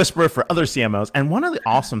CMO Whisperer for other CMOs. And one of the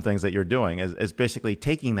awesome things that you're doing is basically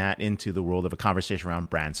taking that into the world of a conversation around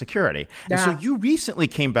brand security. Yeah. And so you recently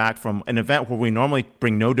came back from an event where we normally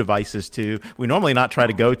bring no devices to, we normally not try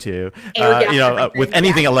to go to, with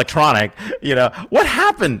anything electronic. What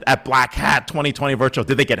happened at Black Hat 2020 virtual?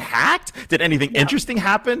 Did they get hacked? Did anything interesting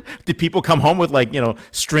happen? Did people come home with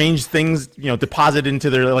strange things deposited into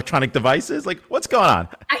their electronic devices? What's going on?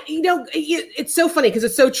 It's so funny because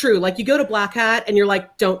it's so true. You go to Black Hat and you're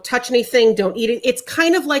like, don't touch anything, don't eat it. It's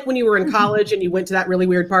kind of like when you were in college and you went to that really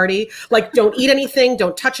weird party. Don't eat anything,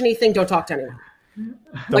 don't touch anything, don't talk to anyone.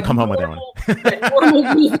 Don't come home with anyone. Normal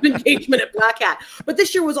rules of engagement at Black Hat. But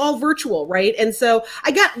this year was all virtual, right? And so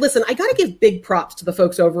I got to give big props to the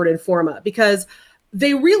folks over at Informa because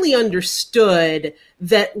they really understood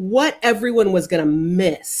that what everyone was going to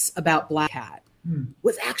miss about Black Hat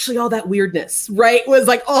was actually all that weirdness, right? Was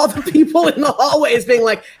all the people in the hallways being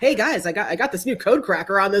like, hey guys, I got this new code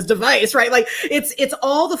cracker on this device, right? It's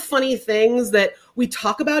all the funny things that we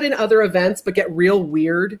talk about in other events, but get real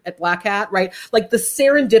weird at Black Hat, right? Like the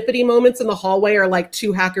serendipity moments in the hallway are like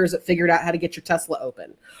two hackers that figured out how to get your Tesla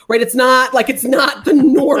open, right? It's not the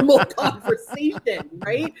normal conversation,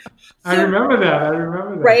 right? I remember that.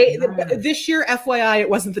 Right. Nice. This year, FYI, it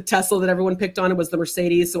wasn't the Tesla that everyone picked on. It was the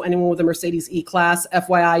Mercedes. So anyone with a Mercedes E-Class,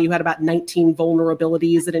 FYI, you had about 19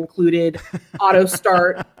 vulnerabilities that included auto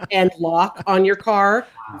start and lock on your car.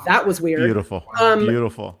 That was weird. Beautiful.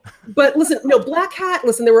 Beautiful. But listen, Black Hat,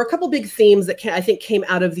 there were a couple big themes that I think came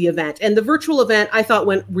out of the event. And the virtual event, I thought,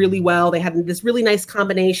 went really well. They had this really nice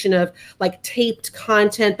combination of like taped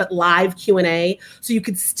content, but live Q&A. So you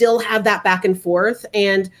could still have that back and forth.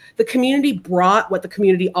 And the community brought what the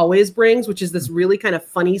community always brings, which is this really kind of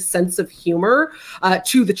funny sense of humor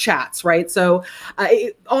to the chats, right? So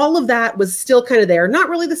all of that was still kind of there. Not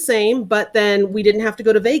really the same, but then we didn't have to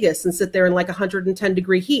go to Vegas and sit there in like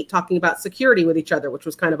 110-degree heat talking about security with each other, which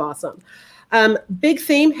was kind of awesome. Big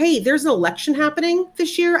theme. Hey, there's an election happening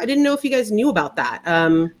this year. I didn't know if you guys knew about that.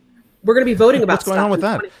 We're going to be voting about what's going on with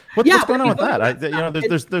that. What's going on with that?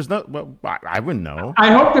 There's no. Well, I wouldn't know.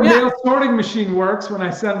 I hope the mail sorting machine works when I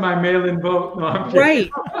send my mail-in vote. No, I'm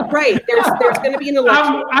kidding. Right. There's going to be an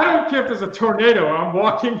election. I don't care if there's a tornado. I'm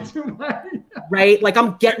walking to my. Right, like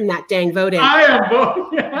I'm getting that dang vote in. I am voting.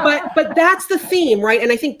 Yeah. But that's the theme, right?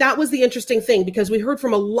 And I think that was the interesting thing because we heard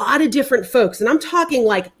from a lot of different folks, and I'm talking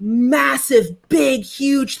like massive, big,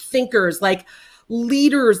 huge thinkers, like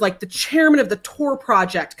leaders, like the chairman of the Tor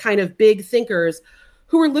Project, kind of big thinkers,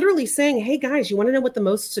 who are literally saying, hey guys, you want to know what the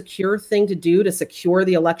most secure thing to do to secure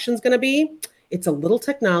the election is going to be? It's a little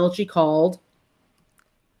technology called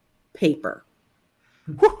paper.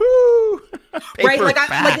 Woohoo! Right, like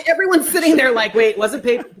everyone's sitting there like, wait, wasn't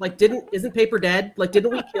paper like isn't paper dead? Like,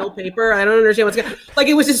 didn't we kill paper? I don't understand what's going on. Like,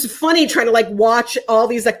 it was just funny trying to like watch all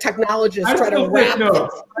these like technologists try to wrap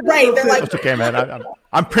it. Right, they're like, it's okay, man.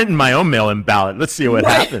 I'm printing my own mail-in ballot. Let's see what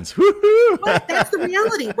happens. Woo-hoo! But that's the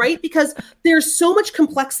reality, right? Because there's so much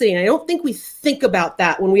complexity, and I don't think we think about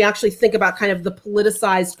that when we actually think about kind of the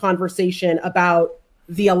politicized conversation about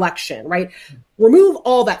the election, right? Remove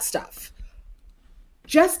all that stuff.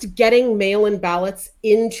 Just getting mail-in ballots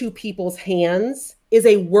into people's hands is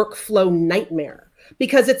a workflow nightmare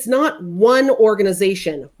because it's not one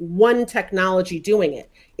organization, one technology doing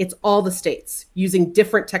it. It's all the states using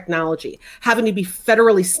different technology, having to be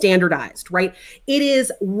federally standardized, right? It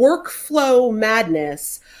is workflow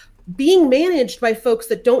madness being managed by folks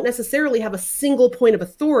that don't necessarily have a single point of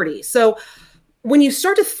authority. So when you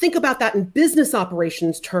start to think about that in business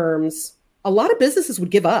operations terms, a lot of businesses would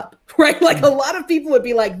give up, right? Like a lot of people would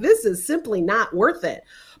be like, this is simply not worth it.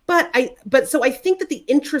 So I think that the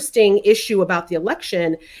interesting issue about the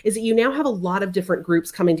election is that you now have a lot of different groups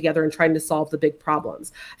coming together and trying to solve the big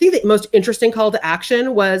problems. I think the most interesting call to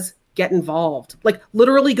action was get involved, like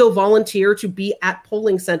literally go volunteer to be at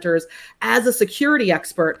polling centers as a security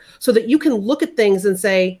expert so that you can look at things and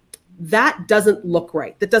say, that doesn't look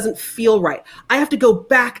right. That doesn't feel right. I have to go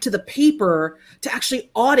back to the paper to actually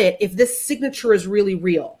audit if this signature is really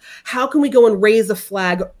real. How can we go and raise a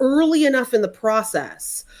flag early enough in the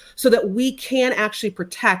process so that we can actually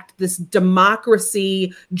protect this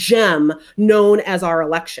democracy gem known as our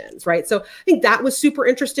elections, right? So I think that was super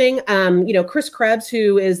interesting. Chris Krebs,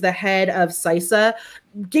 who is the head of CISA,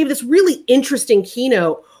 gave this really interesting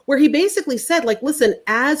keynote where he basically said, like, listen,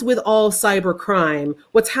 as with all cyber crime,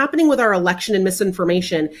 what's happening with our election and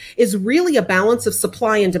misinformation is really a balance of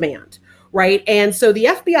supply and demand, right? And so the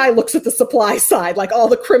FBI looks at the supply side, like all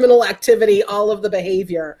the criminal activity, all of the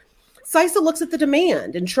behavior. CISA looks at the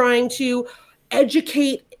demand and trying to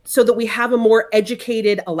educate so that we have a more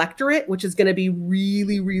educated electorate, which is going to be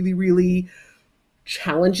really, really, really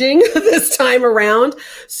challenging this time around.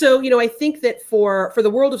 So, I think that for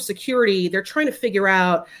the world of security, they're trying to figure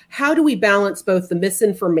out how do we balance both the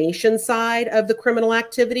misinformation side of the criminal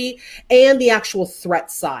activity and the actual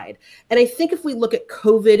threat side. And I think if we look at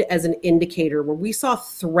COVID as an indicator where we saw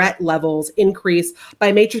threat levels increase by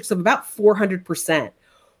a matrix of about 400%,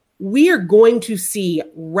 we are going to see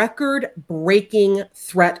record-breaking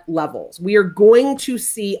threat levels. We are going to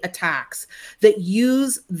see attacks that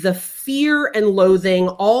use the fear and loathing,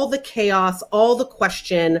 all the chaos, all the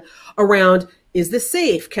question around, is this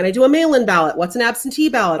safe? Can I do a mail-in ballot? What's an absentee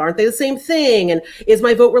ballot? Aren't they the same thing? And is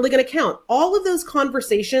my vote really going to count? All of those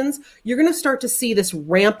conversations, you're going to start to see this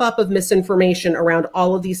ramp up of misinformation around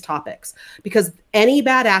all of these topics because any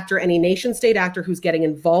bad actor, any nation state actor who's getting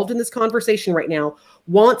involved in this conversation right now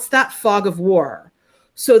wants that fog of war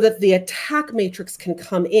so that the attack matrix can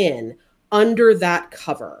come in under that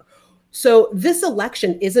cover. So this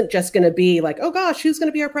election isn't just going to be like, oh gosh, who's going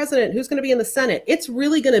to be our president? Who's going to be in the Senate? It's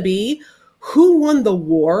really going to be who won the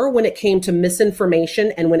war when it came to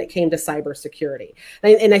misinformation and when it came to cybersecurity.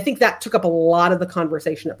 And I think that took up a lot of the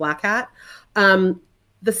conversation at Black Hat.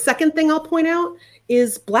 The second thing I'll point out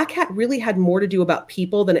is Black Hat really had more to do about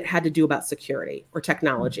people than it had to do about security or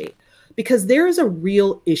technology, because there is a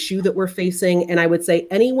real issue that we're facing. And I would say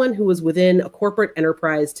anyone who is within a corporate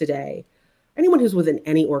enterprise today, anyone who's within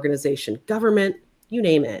any organization, government, you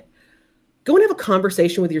name it, go and have a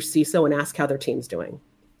conversation with your CISO and ask how their team's doing.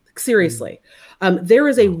 Seriously. There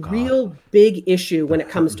is a real big issue when it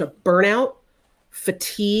comes to burnout,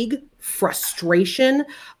 fatigue, frustration,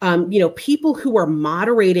 people who are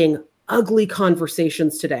moderating ugly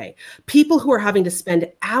conversations today, people who are having to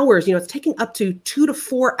spend hours, it's taking up to 2 to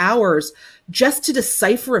 4 hours just to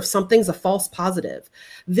decipher if something's a false positive.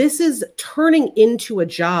 This is turning into a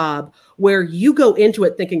job where you go into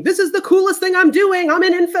it thinking, this is the coolest thing I'm doing. I'm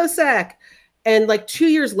in InfoSec. And like 2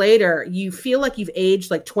 years later, you feel like you've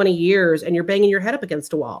aged like 20 years and you're banging your head up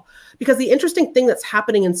against a wall. Because the interesting thing that's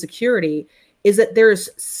happening in security is that there's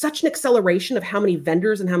such an acceleration of how many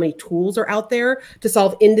vendors and how many tools are out there to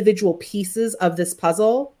solve individual pieces of this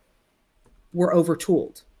puzzle. We're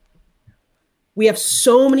over-tooled. We have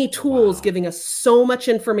so many tools giving us so much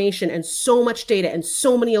information and so much data and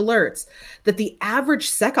so many alerts that the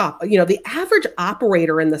average the average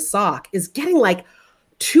operator in the SOC is getting like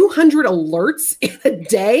 200 alerts in a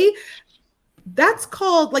day. That's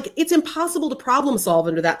called, it's impossible to problem solve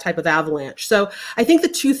under that type of avalanche. So I think the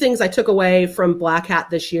two things I took away from Black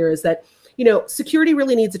Hat this year is that, security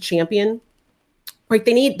really needs a champion, right?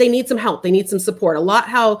 They need some help. They need some support. A lot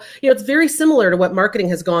it's very similar to what marketing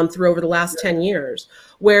has gone through over the last 10 years,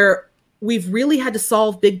 where we've really had to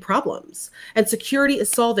solve big problems. And security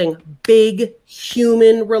is solving big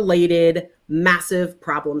human-related massive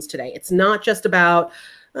problems today. It's not just about,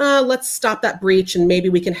 let's stop that breach and maybe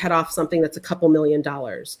we can head off something that's a couple $1 million.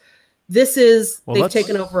 This is, they've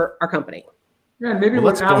taken over our company. Yeah, maybe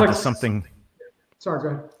let's go into something. Sorry, go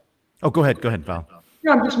ahead. Oh, go ahead, Val.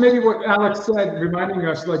 Yeah, just maybe what Alex said, reminding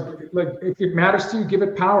us, like if it matters to you, give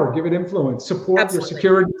it power, give it influence, support Absolutely. Your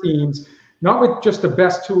security teams, not with just the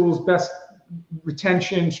best tools, best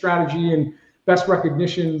retention strategy, and best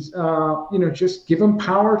recognitions. Just give them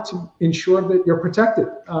power to ensure that you're protected.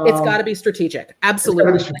 It's got to be strategic.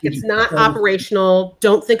 Absolutely. It's not operational.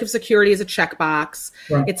 Don't think of security as a checkbox.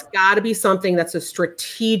 Right. It's got to be something that's a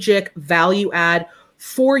strategic value add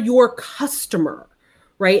for your customer.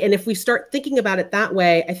 Right. And if we start thinking about it that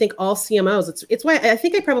way, I think all CMOs, it's why I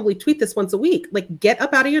think I probably tweet this once a week, get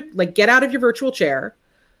out of your virtual chair,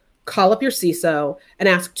 call up your CISO and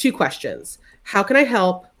ask 2 questions. How can I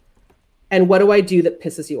help? And what do I do that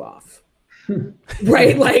pisses you off?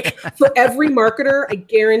 Right? For every marketer, I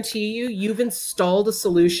guarantee you've installed a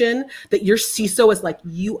solution that your CISO is like,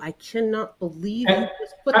 I cannot believe you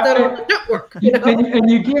just put that on the network.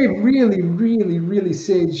 And you gave really, really, really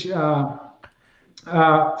sage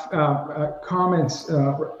comments,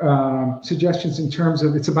 suggestions in terms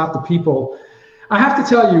of it's about the people. I have to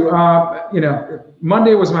tell you,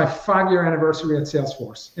 Monday was my 5-year anniversary at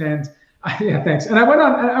Salesforce, and thanks. And I went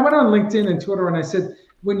on LinkedIn and Twitter, and I said,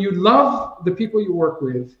 when you love the people you work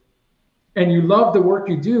with, and you love the work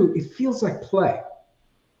you do, it feels like play.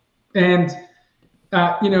 And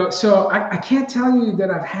so I can't tell you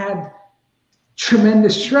that I've had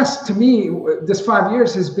tremendous stress. To me, this 5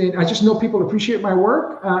 years has been, I just know people appreciate my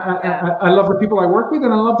work. I love the people I work with,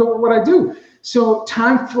 and I love what I do. So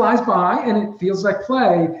time flies by and it feels like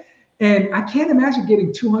play. And I can't imagine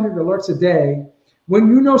getting 200 alerts a day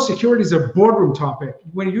when security is a boardroom topic,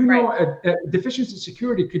 when a deficiency in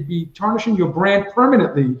security could be tarnishing your brand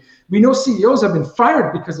permanently. We know CEOs have been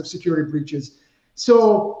fired because of security breaches.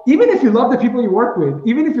 So even if you love the people you work with,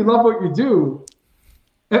 even if you love what you do,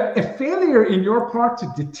 a failure in your part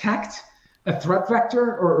to detect a threat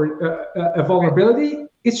vector or a vulnerability,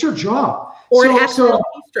 it's your job. Or an accidental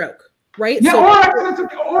keystroke, right? Yeah,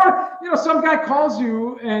 or some guy calls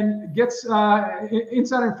you and gets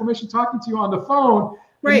insider information talking to you on the phone.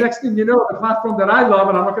 Right. The next thing you know, the platform that I love,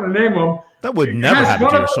 and I'm not going to name them. That would never happen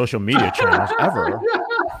to your social media channels ever.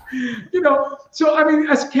 So I mean,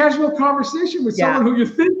 as a casual conversation with someone who you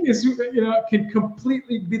think is, can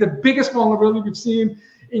completely be the biggest vulnerability we've seen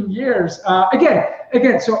in years.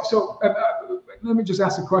 Again. So let me just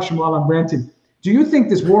ask a question while I'm ranting. Do you think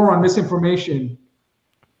this war on misinformation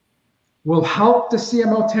will help the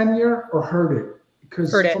CMO tenure or hurt it?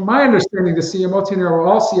 Because from my understanding, the CMO tenure or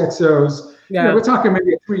all CXOs, we're talking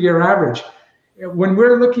maybe a 3-year average. When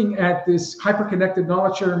we're looking at this hyper-connected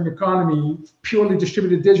knowledge-sharing economy, purely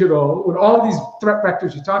distributed digital, with all these threat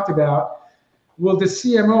vectors you talked about, will the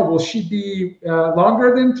CMO, will she be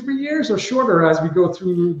longer than 3 years or shorter as we go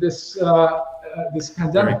through this this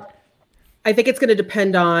pandemic? I think it's going to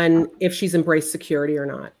depend on if she's embraced security or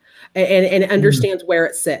not, and understands where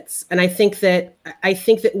it sits. And I think that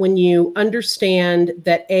when you understand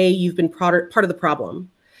that you've been part of the problem,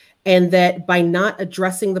 and that by not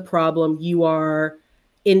addressing the problem, you are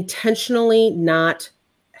intentionally not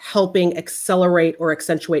helping accelerate or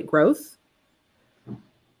accentuate growth,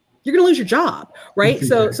 you're going to lose your job, right?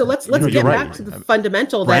 So let's get back to the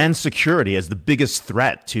fundamental. Brand security is the biggest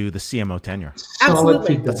threat to the CMO tenure.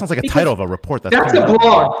 Absolutely. That sounds like a title of a report. That's a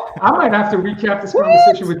blog. I might have to recap this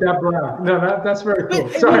conversation with that blog. No, that's very cool.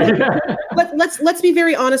 Sorry. Let's be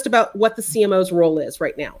very honest about what the CMO's role is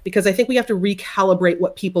right now, because I think we have to recalibrate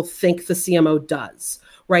what people think the CMO does,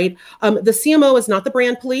 right? The CMO is not the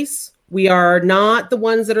brand police. We are not the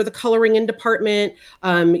ones that are the coloring in department.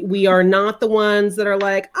 We are not the ones that are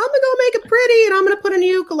like, I'm gonna go make it pretty and I'm gonna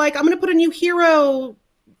put a new hero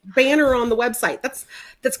banner on the website.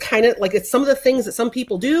 That's kind of like, it's some of the things that some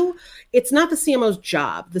people do. It's not the CMO's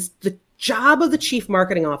job. The job of the chief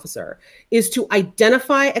marketing officer is to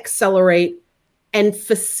identify, accelerate, and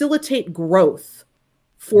facilitate growth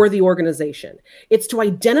for the organization. It's to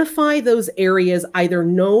identify those areas, either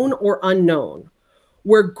known or unknown,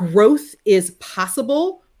 where growth is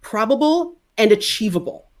possible, probable, and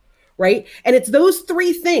achievable, right? And it's those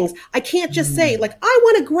three things. I can't just say, like, I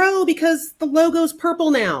want to grow because the logo's purple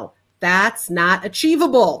now. That's not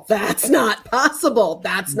achievable. That's not possible.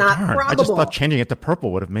 That's not probable. I just thought changing it to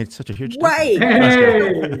purple would have made such a huge difference. Right.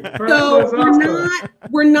 Hey, so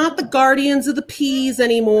we're not the guardians of the peas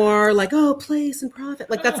anymore. Like, oh, place and profit.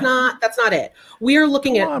 Like, that's not it. We are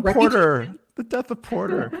looking at Porter. The death of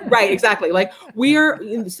Porter. Right, exactly. Like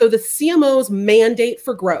so the CMO's mandate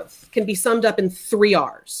for growth can be summed up in 3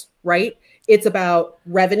 R's, right? It's about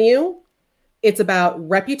revenue, it's about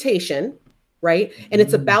reputation, right? And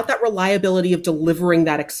it's about that reliability of delivering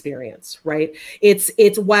that experience, right?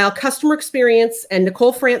 It's while customer experience, and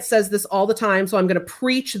Nicole France says this all the time, so I'm going to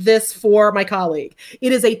preach this for my colleague.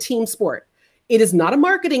 It is a team sport. It is not a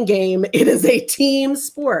marketing game. It is a team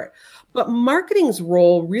sport. But marketing's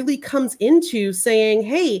role really comes into saying,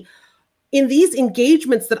 hey, in these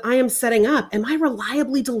engagements that I am setting up, am I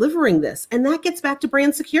reliably delivering this? And that gets back to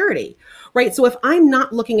brand security, right? So if I'm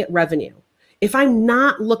not looking at revenue, if I'm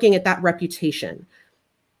not looking at that reputation,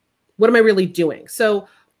 what am I really doing? So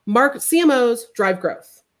CMOs drive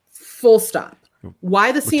growth, full stop.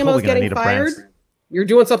 Why the CMOs getting fired? You're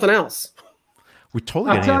doing something else. We're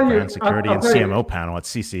totally going to need a brand security and CMO panel at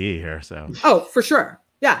CCE here. So. Oh, for sure.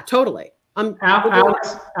 Yeah, totally.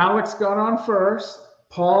 Alex got on first.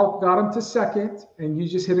 Paul got him to second, and you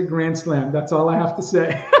just hit a grand slam. That's all I have to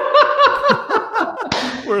say.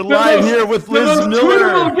 We're live here with Liz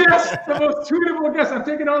Miller. The most tweetable guest. I'm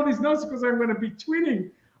taking all these notes because I'm going to be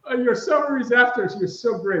tweeting your summaries after. So you're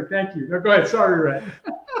so great. Thank you. No, go ahead. Sorry, Ray.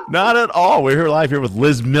 Not at all. We're live here with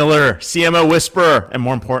Liz Miller, CMO Whisperer, and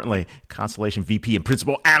more importantly, Constellation VP and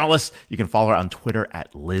Principal Analyst. You can follow her on Twitter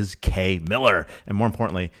at Liz K. Miller. And more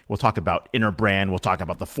importantly, we'll talk about inner brand. We'll talk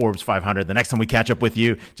about the Forbes 500 the next time we catch up with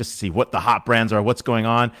you, just to see what the hot brands are, what's going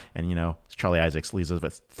on. And, you know, Charlie Isaacs leaves us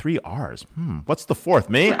with 3 R's. What's the fourth?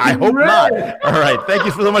 Me? I hope not. All right. Thank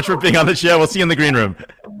you so much for being on the show. We'll see you in the green room.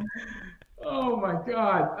 Oh my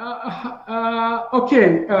God.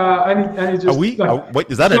 Okay. I need just. Wait,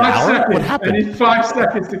 is that an hour? Seconds. What happened? I need 5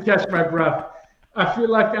 seconds to catch my breath. I feel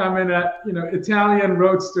like I'm in a Italian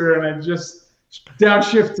roadster, and I just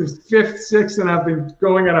downshift to 5th, 6th, and I've been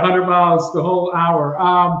going at 100 miles the whole hour.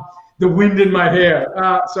 The wind in my hair.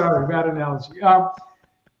 Sorry, bad analogy.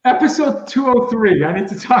 Episode 203. I need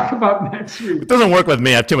to talk about next week. It doesn't work with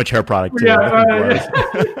me. I have too much hair product too.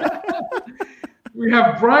 We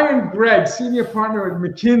have Brian Gregg, Senior Partner at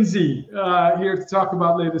McKinsey, here to talk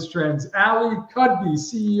about latest trends. Ali Cudby,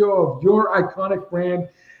 CEO of Your Iconic Brand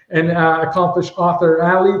and accomplished author.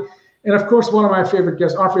 Ali, and of course, one of my favorite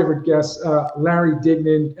guests, our favorite guest, Larry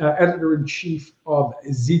Dignan, Editor-in-Chief of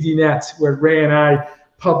ZDNet, where Ray and I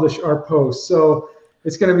publish our posts. So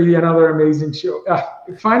it's going to be another amazing show.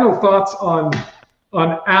 Final thoughts on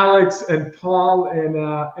Alex and Paul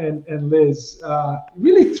and Liz,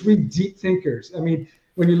 really 3 deep thinkers. I mean,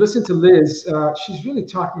 when you listen to Liz, she's really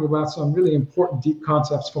talking about some really important deep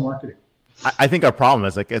concepts for marketing. I think our problem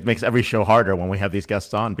is like it makes every show harder when we have these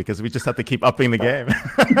guests on because we just have to keep upping the game.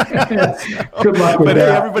 Good luck with But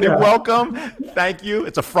that. hey, everybody, welcome. Thank you.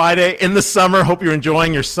 It's a Friday in the summer. Hope you're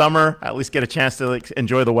enjoying your summer. At least get a chance to like,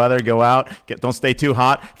 enjoy the weather, go out, don't stay too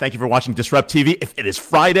hot. Thank you for watching Disrupt TV. If it is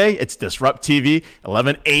Friday, it's Disrupt TV,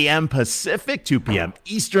 11 a.m. Pacific, 2 p.m.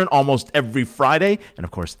 Eastern, almost every Friday. And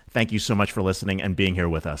of course, thank you so much for listening and being here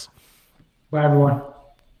with us. Bye, everyone.